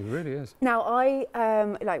 super value, it really is. Now,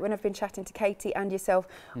 like when I've been chatting to Katie and yourself,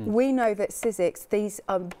 we know that Sizzix, these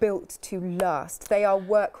are built to last. They are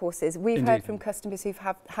workhorses. We've heard from customers who've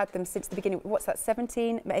had them since the beginning. What's that,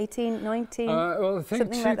 17, 18, 19? Well, I think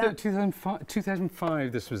something like that.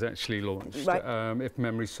 2005 this was actually launched, right. If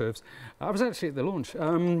memory serves. I was actually at the launch.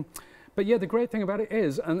 But yeah, the great thing about it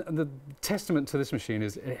is, and the testament to this machine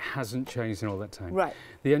is, it hasn't changed in all that time. Right.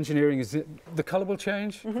 The engineering is, the colour will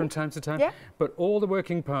change from time to time, but all the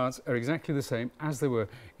working parts are exactly the same as they were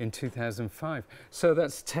in 2005. So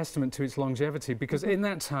that's testament to its longevity, because in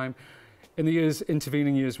that time, in the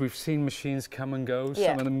intervening years, we've seen machines come and go.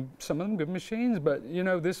 Some of them good machines, but you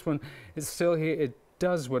know, this one, it's still here. It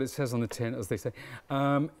does what it says on the tin, as they say.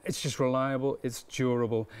 It's just reliable, it's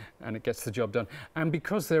durable, and it gets the job done. And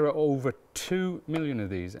because there are over 2 million of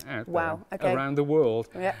these out there around the world,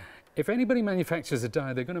 if anybody manufactures a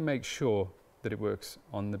die, they're going to make sure that it works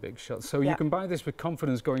on the big shot. So you can buy this with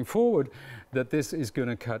confidence going forward that this is going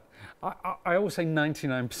to cut, I always say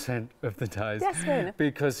 99% of the dies,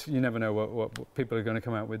 because you never know what people are going to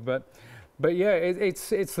come out with. But yeah, it's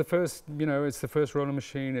the first, you know, it's the first roller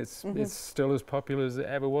machine. It's still as popular as it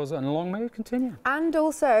ever was, and long may it continue. And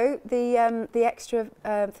also the extra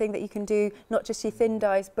thing that you can do, not just your thin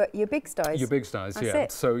dies, but your big dies. Your big dies, yeah.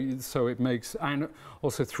 So it makes, and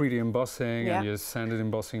also 3D embossing and your standard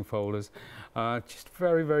embossing folders. Just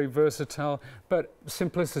very, very versatile, but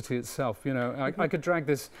simplicity itself. You know, I could drag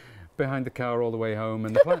this behind the car all the way home,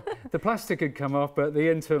 and the plastic had come off, but the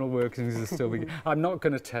internal workings are still big. I'm not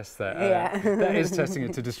going to test that. That is testing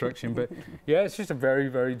it to destruction, but yeah, it's just a very,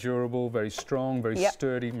 very durable, very strong, very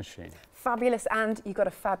sturdy machine. Fabulous, and you got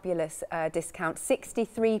a fabulous discount,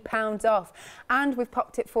 £63 off, and we've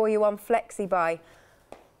popped it for you on FlexiBuy.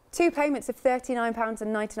 2 payments of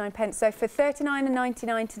 £39.99. So for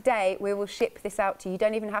 £39.99 today, we will ship this out to you. You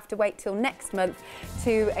don't even have to wait till next month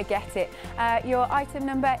to get it. Your item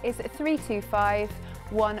number is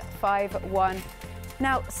 325151.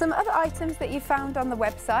 Now, some other items that you found on the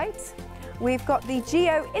website. We've got the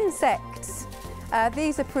Geo Insects.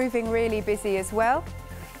 These are proving really busy as well.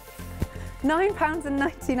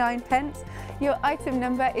 £9.99. Your item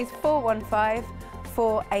number is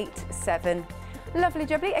 415487. Lovely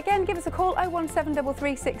jubbly. Again, give us a call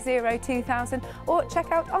 01733602000 or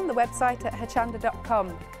check out on the website at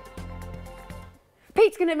hochanda.com.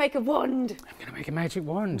 Pete's going to make a wand. I'm going to make a magic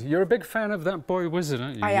wand. You're a big fan of that boy wizard,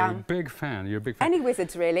 aren't you? I am. You're a big fan. You're a big fan. Any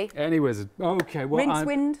wizards, really. Any wizard. Okay. Well,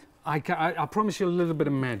 Rincewind. I promise you a little bit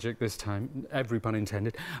of magic this time, every pun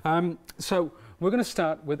intended. So we're going to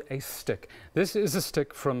start with a stick. This is a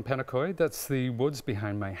stick from Pennacoy. That's the woods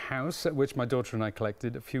behind my house, which my daughter and I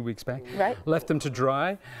collected a few weeks back. Right. Left them to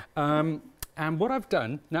dry. And what I've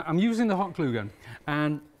done, now I'm using the hot glue gun.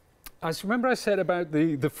 And remember I said about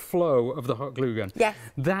the flow of the hot glue gun? Yes.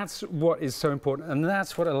 That's what is so important. And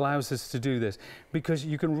that's what allows us to do this, because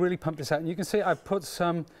you can really pump this out. And you can see I've put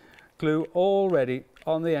some glue already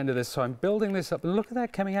on the end of this, so I'm building this up, and look at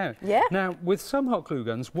that coming out. Yeah. Now, with some hot glue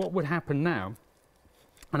guns, what would happen now,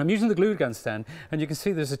 and I'm using the glue gun stand, and you can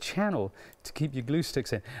see there's a channel to keep your glue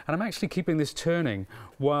sticks in, and I'm actually keeping this turning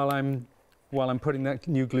while I'm putting that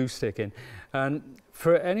new glue stick in. And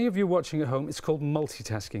for any of you watching at home, it's called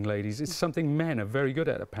multitasking, ladies. It's something men are very good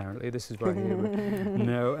at, apparently. This is right here.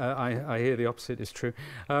 No, I hear the opposite is true.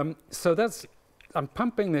 So I'm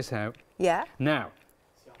pumping this out. Yeah. Now,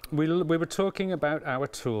 we were talking about our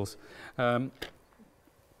tools.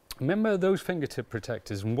 Remember those fingertip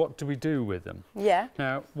protectors, and what do we do with them? Yeah.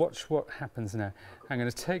 Now, watch what happens now. I'm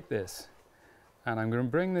going to take this, and I'm going to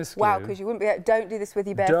bring this glue. Wow, because you wouldn't be able, don't do this with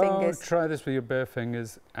your bare fingers. Don't try this with your bare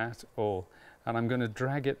fingers at all. And I'm going to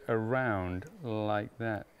drag it around like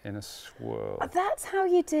that in a swirl. Oh, that's how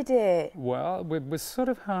you did it? Well, we're sort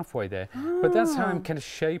of halfway there. But that's how I'm kind of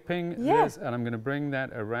shaping this, and I'm going to bring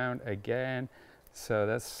that around again. So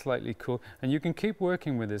that's slightly cool. And you can keep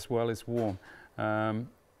working with this while it's warm.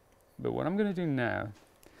 But what I'm going to do now,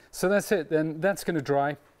 so that's it, then that's going to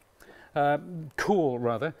dry, cool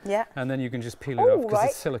rather, yeah. and then you can just peel it off because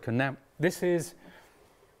it's silicone. Now, this is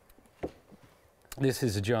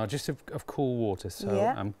a jar just of cool water, so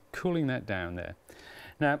I'm cooling that down there.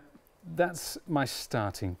 Now, that's my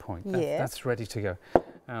starting point. That's ready to go.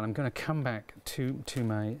 And I'm going to come back to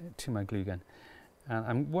my glue gun.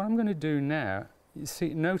 And what I'm going to do now, you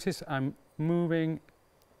see, notice I'm moving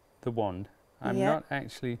the wand. I'm not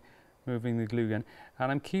actually moving the glue gun.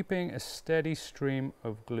 And I'm keeping a steady stream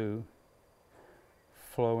of glue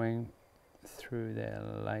flowing through there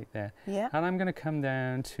like that. Yeah. And I'm going to come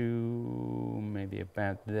down to maybe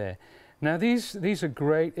about there. Now these are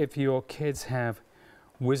great if your kids have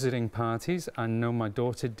wizarding parties. I know my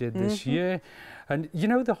daughter did this year. And you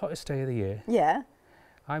know the hottest day of the year? Yeah.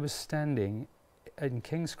 I was standing in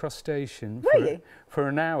King's Cross Station for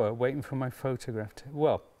an hour waiting for my photograph,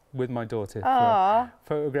 with my daughter, for a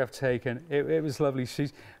photograph taken. It was lovely.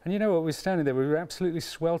 And you know what, we were standing there, we were absolutely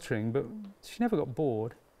sweltering, but she never got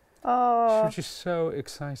bored. Oh. She was just so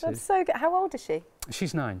excited. That's so good. How old is she?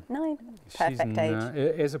 She's 9. 9. Perfect age.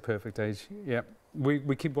 It is a perfect age, yeah.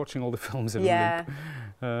 We keep watching all the films in a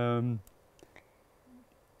loop.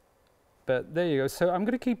 But there you go. So I'm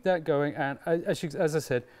going to keep that going, and as I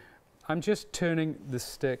said, I'm just turning the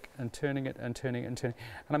stick and turning it and turning it and turning,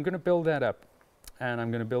 and I'm going to build that up, and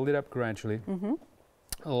I'm going to build it up gradually,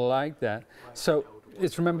 like that. So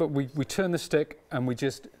remember, we turn the stick and we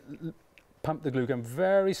just pump the glue gun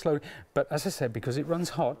very slowly. But as I said, because it runs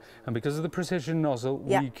hot and because of the precision nozzle,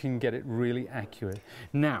 we can get it really accurate.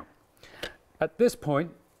 Now, at this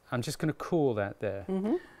point, I'm just going to cool that there.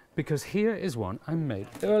 Because here is one I made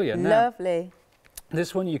earlier. Lovely. Now,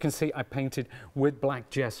 this one you can see I painted with black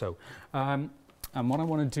gesso. And what I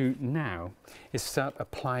want to do now is start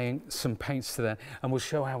applying some paints to that, and we'll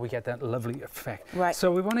show how we get that lovely effect. Right.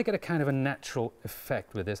 So we want to get a kind of a natural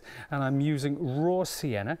effect with this, and I'm using raw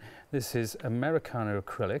sienna. This is Americana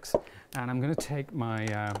acrylics, and I'm going to take my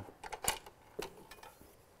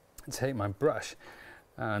brush.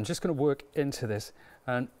 I'm just going to work into this.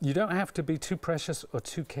 And you don't have to be too precious or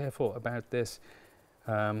too careful about this.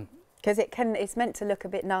 Because it's meant to look a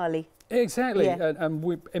bit gnarly. Exactly, and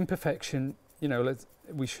with imperfection, you know,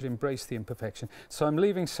 we should embrace the imperfection. So I'm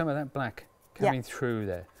leaving some of that black coming through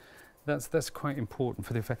there. That's quite important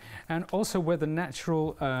for the effect. And also where the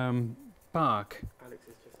natural bark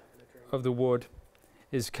of the wood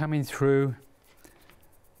is coming through,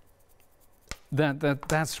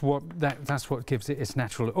 that's what gives it its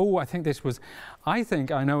natural. Oh, I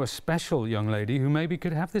think I know a special young lady who maybe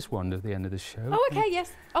could have this wand at the end of the show. Oh, okay,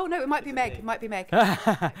 yes. Oh no, it might be Meg. It might be Meg.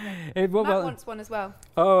 Matt wants one as well.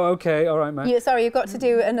 Oh, okay, all right, Matt. Sorry, you've got to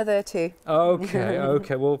do another 2. Okay,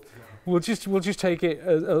 okay. Well, we'll just take it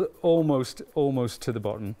almost to the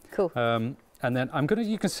bottom. Cool. And then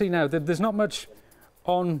you can see now that there's not much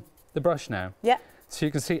on the brush now. Yeah. So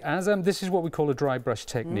you can see this is what we call a dry brush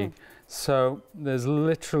technique. So there's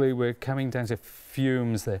literally, we're coming down to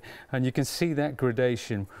fumes there, and you can see that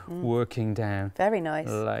gradation working down. Very nice.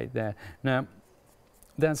 Like that. Now,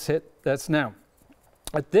 that's it. That's now.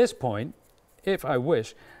 At this point, if I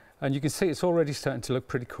wish, and you can see it's already starting to look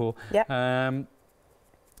pretty cool. Yeah.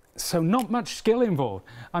 So not much skill involved.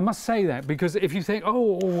 I must say that, because if you think,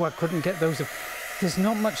 oh, I couldn't get those. There's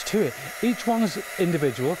not much to it. Each one's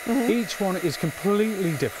individual. Each one is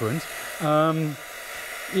completely different.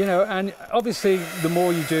 You know, and obviously the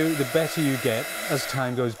more you do, the better you get as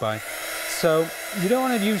time goes by. So you don't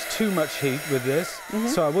want to use too much heat with this.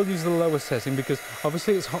 So I will use the lower setting, because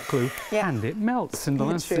obviously it's hot glue and it melts. And the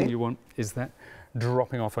last thing you want is that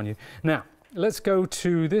dropping off on you. Now, let's go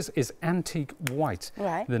to, this is antique white,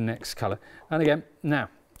 the next colour. And again, now,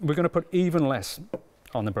 we're going to put even less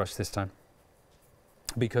on the brush this time,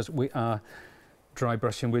 because we are dry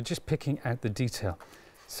brushing. We're just picking out the detail.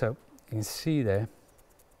 So you can see there.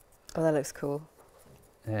 Oh, that looks cool.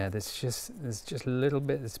 Yeah, there's just a little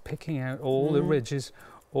bit that's picking out all the ridges,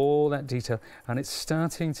 all that detail, and it's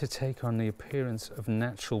starting to take on the appearance of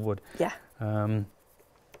natural wood. Yeah.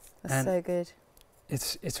 That's so good.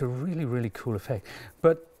 It's a really, really cool effect.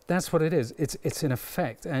 But that's what it is. It's an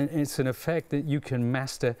effect, and it's an effect that you can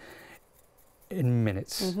master in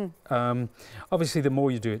minutes. Obviously, the more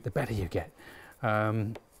you do it, the better you get.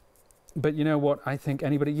 But you know what? I think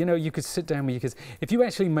anybody, you could sit down with your kids. If you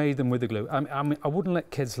actually made them with the glue, I mean, I wouldn't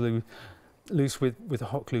let kids loose with a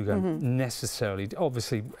hot glue gun necessarily.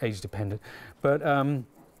 Obviously, age dependent. But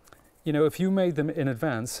if you made them in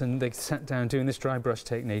advance and they sat down doing this dry brush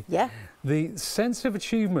technique, the sense of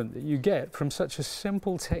achievement that you get from such a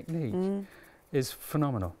simple technique is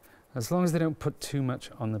phenomenal. As long as they don't put too much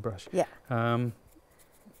on the brush. Yeah.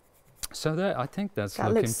 So there, I think that's that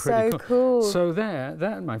looking looks pretty so cool. So there,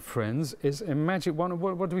 that, my friends, is a magic one.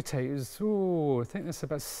 What do we take? I think that's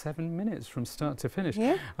about 7 minutes from start to finish.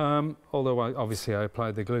 Yeah. Although obviously I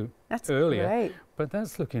applied the glue That's earlier. Great. But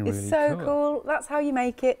that's looking really It's so cool. cool. That's how you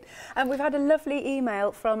make it. And we've had a lovely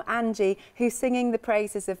email from Angie, who's singing the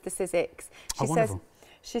praises of the Sizzix. She says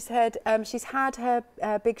she's had her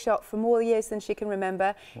Big Shot for more years than she can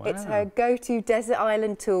remember. Wow. It's her go-to desert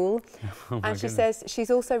island tool. And she says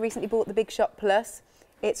she's also recently bought the Big Shot Plus.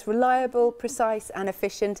 It's reliable, precise and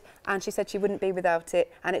efficient. And she said she wouldn't be without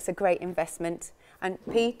it. And it's a great investment. And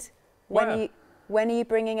Pete, when are you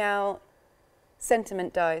bringing out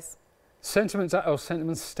sentiment dies? Sentiment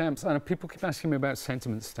stamps. And people keep asking me about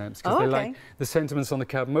sentiment stamps because they like the sentiments on the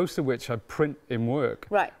card, most of which I print in work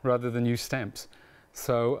rather than use stamps.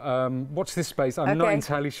 So watch this space. I'm not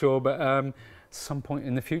entirely sure, but some point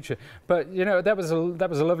in the future. But you know, that was a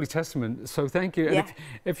lovely testament. So thank you. Yeah. And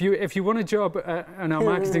if you want a job in our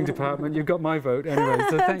marketing department, you've got my vote anyway.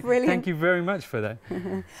 So thank you very much for that.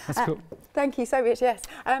 That's cool. Thank you so much. Yes.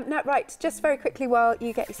 Now, right. Just very quickly, while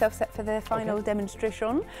you get yourself set for the final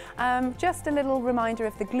demonstration, just a little reminder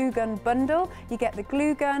of the glue gun bundle. You get the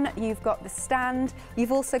glue gun. You've got the stand.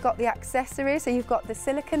 You've also got the accessories. So you've got the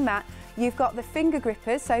silicone mat. You've got the finger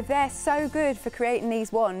grippers, so they're so good for creating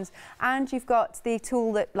these wands, and you've got the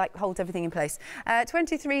tool that holds everything in place.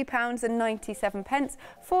 £23.97,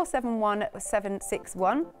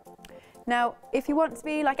 471761. Now, if you want to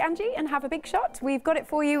be like Angie and have a big shot, we've got it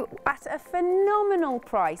for you at a phenomenal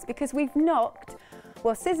price because we've knocked,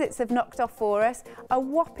 well, Sizzix have knocked off for us a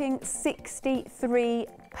whopping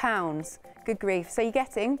 £63. Good grief. So you're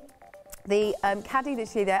getting the caddy that you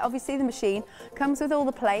see there, obviously the machine comes with all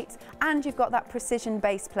the plates, and you've got that precision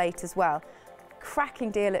base plate as well.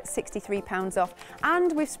 Cracking deal at £63 off,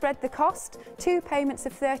 and we've spread the cost, 2 payments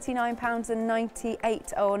of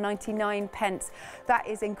 £39.98 or 99 pence. That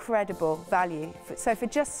is incredible value. So for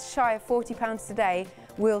just shy of £40 today,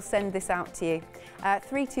 we'll send this out to you.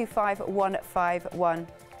 325151.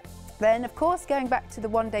 Then, of course, going back to the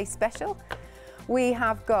one-day special, we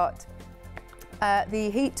have got the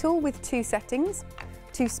heat tool with 2 settings,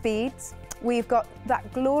 2 speeds. We've got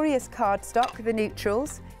that glorious cardstock, the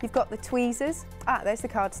neutrals. You've got the tweezers. There's the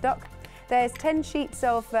cardstock. There's 10 sheets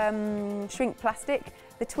of shrink plastic,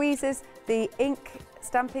 the tweezers, the ink,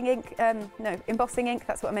 stamping ink, embossing ink,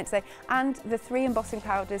 that's what I meant to say, and the 3 embossing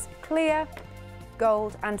powders, clear,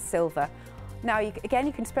 gold and silver. Now, again,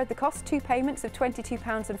 you can spread the cost, 2 payments of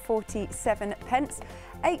 £22.47.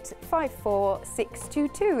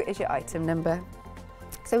 854622 is your item number.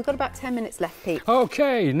 So we've got about 10 minutes left, Pete.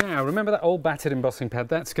 Okay, now remember that old battered embossing pad?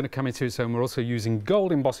 That's going to come into its own. We're also using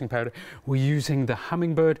gold embossing powder. We're using the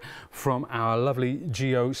Hummingbird from our lovely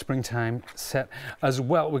Geo Springtime set as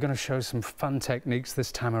well. We're going to show some fun techniques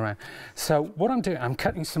this time around. So what I'm doing, I'm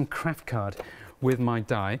cutting some craft card with my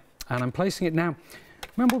die, and I'm placing it now.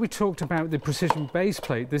 Remember we talked about the precision base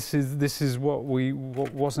plate? This is what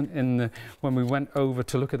wasn't in the when we went over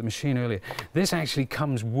to look at the machine earlier. This actually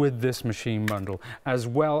comes with this machine bundle as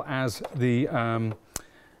well as the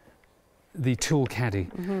tool caddy.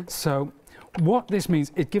 So what this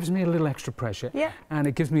means, it gives me a little extra pressure, and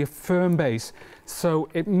it gives me a firm base. So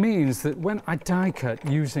it means that when I die cut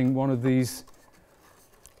using one of these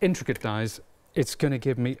intricate dies, it's going to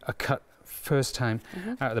give me a cut first time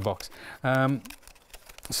out of the box.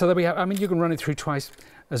 So there we have, I mean, you can run it through twice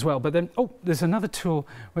as well, but then, there's another tool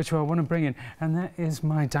which I want to bring in, and that is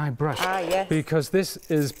my die brush. Yes. Because this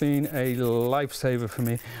has been a lifesaver for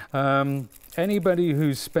me. Anybody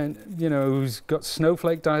who's spent, who's got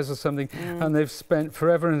snowflake dies or something, and they've spent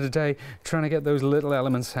forever and a day trying to get those little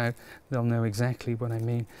elements out, they'll know exactly what I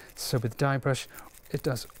mean. So with the die brush, it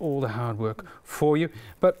does all the hard work for you.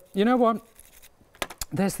 But you know what?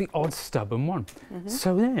 There's the odd stubborn one.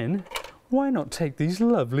 So then, why not take these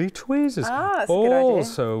lovely tweezers? That's a good idea.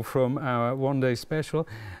 Also from our one-day special,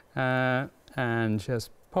 and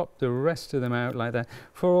just pop the rest of them out like that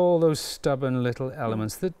for all those stubborn little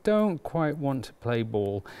elements that don't quite want to play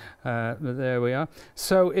ball. But there we are.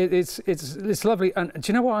 So it's lovely. And do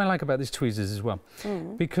you know what I like about these tweezers as well?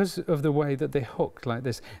 Because of the way that they hook like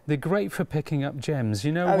this, they're great for picking up gems.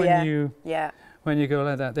 You know, when you go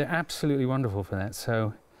like that, they're absolutely wonderful for that.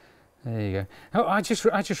 So there you go. Oh, I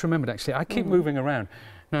just remembered actually. I keep moving around.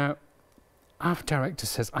 Now, our director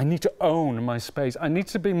says I need to own my space. I need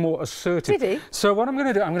to be more assertive. Did he? So what I'm going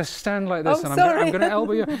to do, I'm going to stand like this, and I'm going to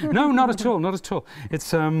elbow you. No, not at all, not at all.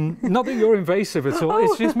 It's not that you're invasive at all.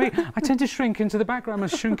 It's just me. I tend to shrink into the background. I'm a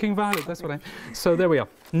shrinking violet. That's what I am. So there we are.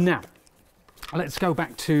 Now, let's go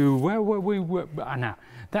back to where we were now.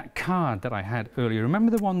 That card that I had earlier, remember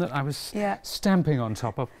the one that I was stamping on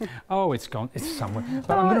top of? Oh, it's gone, it's somewhere.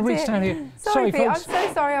 But I'm going to reach down here. Sorry, Pete, folks. I'm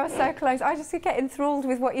so sorry I was so close. I just get enthralled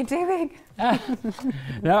with what you're doing.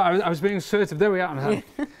 No, I was being assertive. There we are.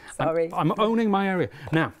 Sorry. I'm owning my area.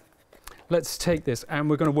 Now, let's take this and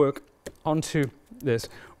we're going to work onto this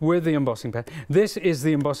with the embossing pad. This is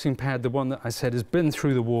the embossing pad, the one that I said has been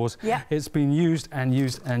through the wars. Yeah. It's been used and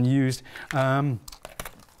used and used.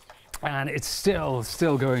 And it's still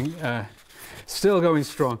going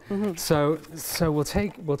strong. So we'll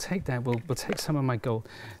take that. We'll take some of my gold.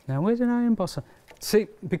 Now where did I emboss it? See,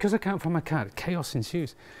 because I can't find my card, chaos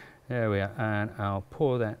ensues. There we are, and I'll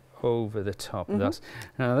pour that over the top. Thus,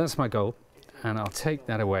 now that's my gold, and I'll take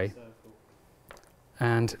that away.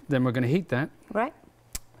 And then we're going to heat that. Right.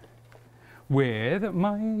 With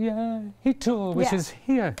my heat tool, which is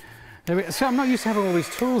here. There we, so I'm not used to having all these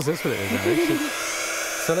tools. That's what it is now.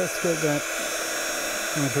 So let's get that.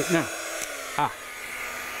 Now,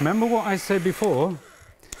 remember what I said before?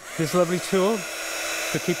 This lovely tool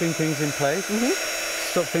for keeping things in place.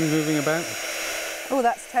 Stop things moving about. Oh,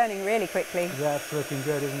 that's turning really quickly. That's looking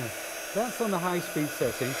good, isn't it? That's on the high-speed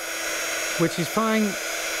setting, which is fine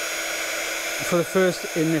for the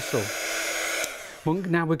first initial. Well,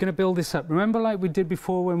 now we're going to build this up. Remember, like we did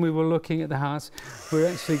before when we were looking at the hearts, we're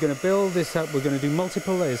actually going to build this up. We're going to do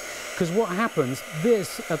multiple layers, because what happens,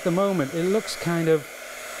 this at the moment, it looks kind of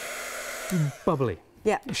bubbly,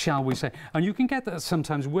 shall we say. And you can get that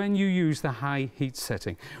sometimes when you use the high heat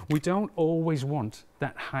setting. We don't always want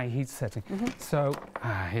that high heat setting. So,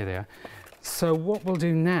 here they are. So what we'll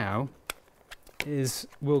do now is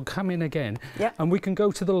we'll come in again and we can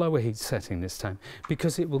go to the lower heat setting this time,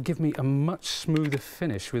 because it will give me a much smoother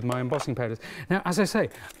finish with my embossing powders. Now, as I say,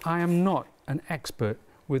 I am not an expert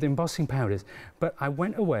with embossing powders, but I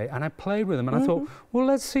went away and I played with them and I thought, well,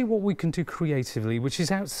 let's see what we can do creatively, which is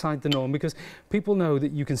outside the norm, because people know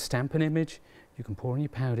that you can stamp an image, you can pour in your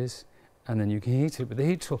powders, and then you can heat it with the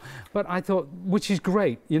heat tool. But I thought, which is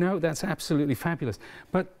great, you know, that's absolutely fabulous.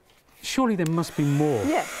 But surely there must be more.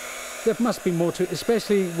 There must be more to it,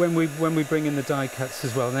 especially when we bring in the die cuts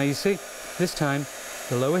as well. Now you see, this time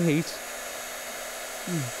the lower heat,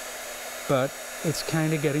 but it's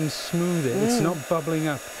kind of getting smoother. It's not bubbling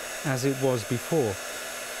up as it was before.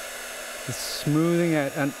 It's smoothing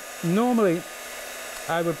out, and normally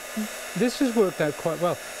this has worked out quite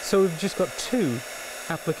well. So we've just got 2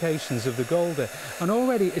 applications of the gold there, and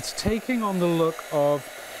already it's taking on the look of,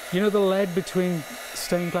 you know, the lead between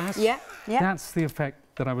stained glass? That's the effect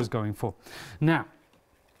that I was going for. Now,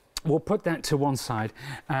 we'll put that to one side,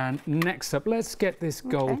 and next up, let's get this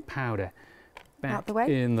gold powder back out the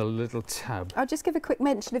way in the little tub. I'll just give a quick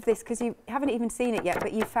mention of this, because you haven't even seen it yet,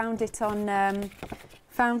 but you found it on the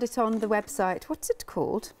website. What's it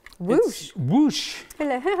called? Whoosh. It's Whoosh.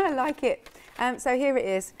 I like it. So here it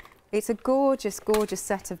is. It's a gorgeous, gorgeous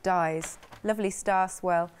set of dies. Lovely star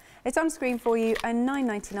swirl. It's on screen for you, and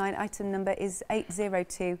 £9.99. Item number is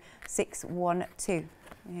 802612.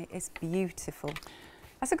 It's beautiful.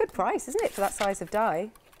 That's a good price, isn't it, for that size of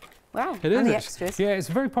die? Wow. It is. And the extras. Yeah, it's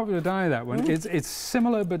a very popular die, that one. It's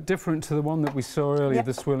similar but different to the one that we saw earlier,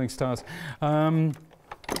 the swirling stars.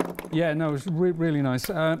 Yeah, no, it's really nice.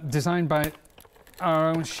 Designed by our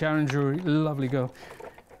own Sharon Drury, lovely girl.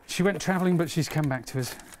 She went travelling, but she's come back to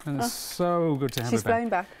us, and it's so good to have her back. She's flown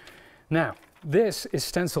back. Now, this is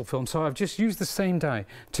stencil film, so I've just used the same die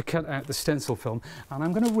to cut out the stencil film, and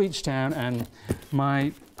I'm going to reach down and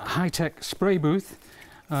my high-tech spray booth.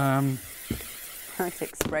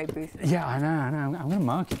 High-tech spray booth. Yeah, I know. I'm going to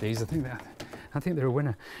market these. I think they're a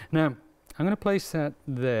winner. Now, I'm going to place that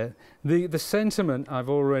there. The sentiment I've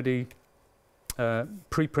already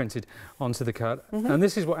pre-printed onto the card, and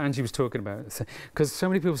this is what Angie was talking about, because so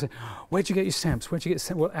many people say, where'd you get your stamps, where'd you get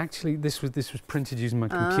stamps? Well, actually this was printed using my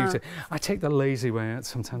computer. I take the lazy way out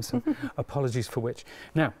sometimes, so apologies for which.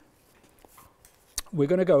 Now we're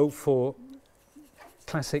going to go for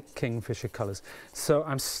classic Kingfisher colours, so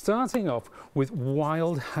I'm starting off with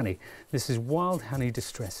Wild Honey. This is Wild Honey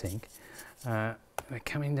Distress Ink. We're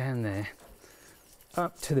coming down there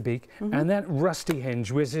up to the beak, and that Rusty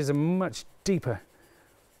Hinge, which is a much deeper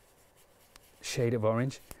shade of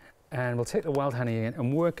orange, and we'll take the Wild Honey in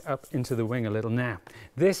and work up into the wing a little. Now,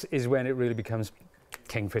 this is when it really becomes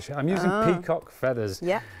Kingfisher. I'm using peacock feathers,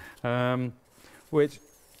 which,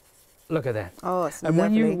 look at that. Oh, it's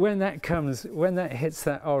lovely. When that hits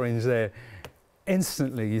that orange there,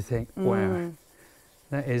 instantly you think, wow,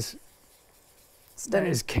 that is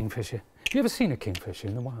Kingfisher. Have you ever seen a kingfisher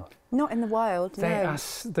in the wild? Not in the wild, no. They are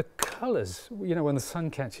the colours, you know, when the sun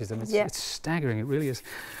catches them, it's staggering, it really is.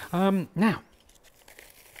 Now,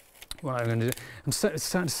 what I'm going to do, it's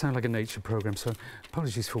starting to sound like a nature programme, so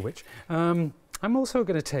apologies for which. I'm also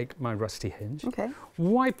going to take my rusty hinge,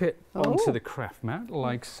 wipe it onto the craft mat,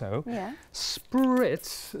 like so,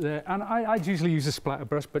 spritz there, and I'd usually use a splatter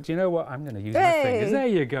brush, but you know what, I'm going to use my fingers. There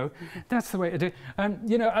you go. That's the way to do it.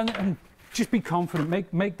 You know, and just be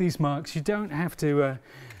confident, make these marks. You don't have to,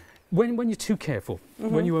 when you're too careful,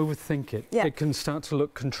 when you overthink it, it can start to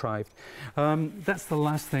look contrived. That's the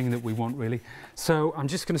last thing that we want, really. So I'm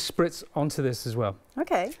just going to spritz onto this as well.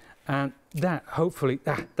 Okay. And that, hopefully,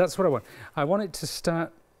 that's what I want. I want it to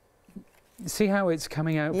start, see how it's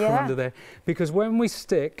coming out from under there? Because when we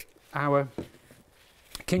stick our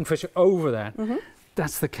kingfisher over that,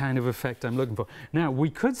 that's the kind of effect I'm looking for. Now, we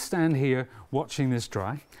could stand here watching this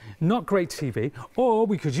dry, not great TV, or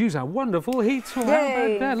we could use our wonderful heat tool. How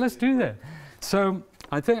about that? Let's do that. So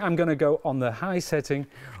I think I'm going to go on the high setting,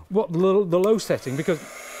 the low setting, because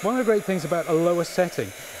one of the great things about a lower setting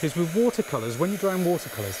is with watercolours, when you're drying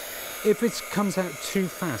watercolours, if it comes out too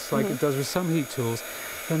fast, like it does with some heat tools,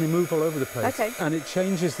 then they move all over the place and it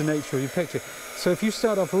changes the nature of your picture. So if you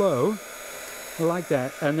start off low, like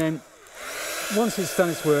that, and then once it's done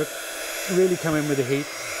its work, really come in with the heat.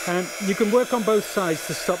 And you can work on both sides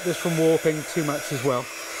to stop this from warping too much as well.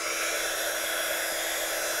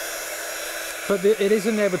 But it is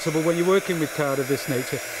inevitable when you're working with card of this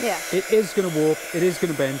nature. It is going to warp, it is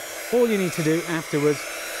going to bend. All you need to do afterwards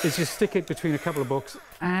is just stick it between a couple of books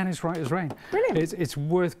and it's right as rain. Brilliant. It's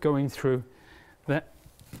worth going through that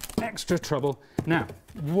extra trouble. Now,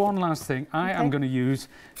 one last thing I am going to use,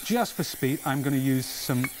 just for speed, I'm going to use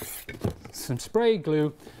some spray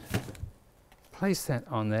glue. Place that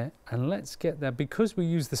on there and let's get that, because we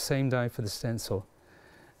use the same dye for the stencil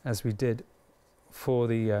as we did for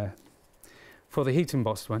the heat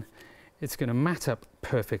embossed one, it's going to mat up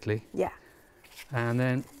perfectly. And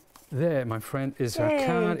then there, my friend, is our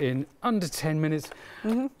card in under 10 minutes.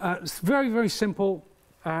 It's very, very simple,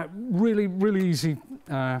 really, really easy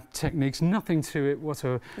techniques, nothing to it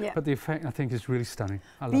whatsoever, but the effect, I think, is really stunning.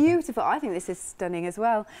 I love Beautiful. I think this is stunning as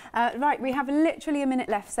well. Right, we have literally a minute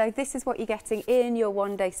left, so this is what you're getting in your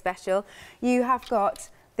one-day special. You have got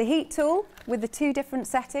the heat tool with the 2 different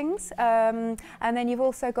settings, and then you've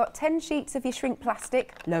also got 10 sheets of your shrink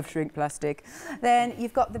plastic. Love shrink plastic. Then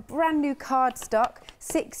you've got the brand new cardstock,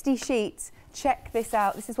 60 sheets. Check this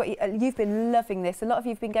out. This is what you've been loving this. A lot of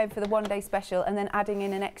you've been going for the one-day special and then adding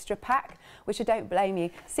in an extra pack, which I don't blame you.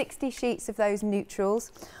 60 sheets of those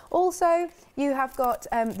neutrals. Also, you have got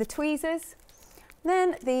the tweezers,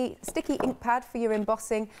 then the sticky ink pad for your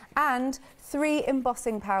embossing, and 3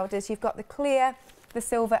 embossing powders. You've got the clear, the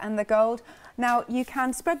silver and the gold. Now you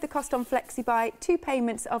can spread the cost on FlexiBuy, 2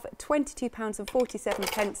 payments of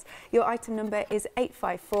 £22.47. Your item number is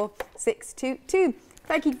 854622.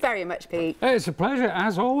 Thank you very much, Pete. It's a pleasure,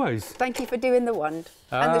 as always. Thank you for doing the wand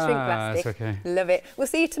and the shrink plastic. That's okay. Love it. We'll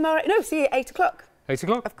see you tomorrow. No, see you at 8 o'clock. 8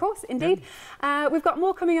 o'clock? Of course, indeed. We've got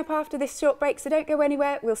more coming up after this short break, so don't go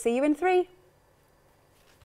anywhere. We'll see you in 3.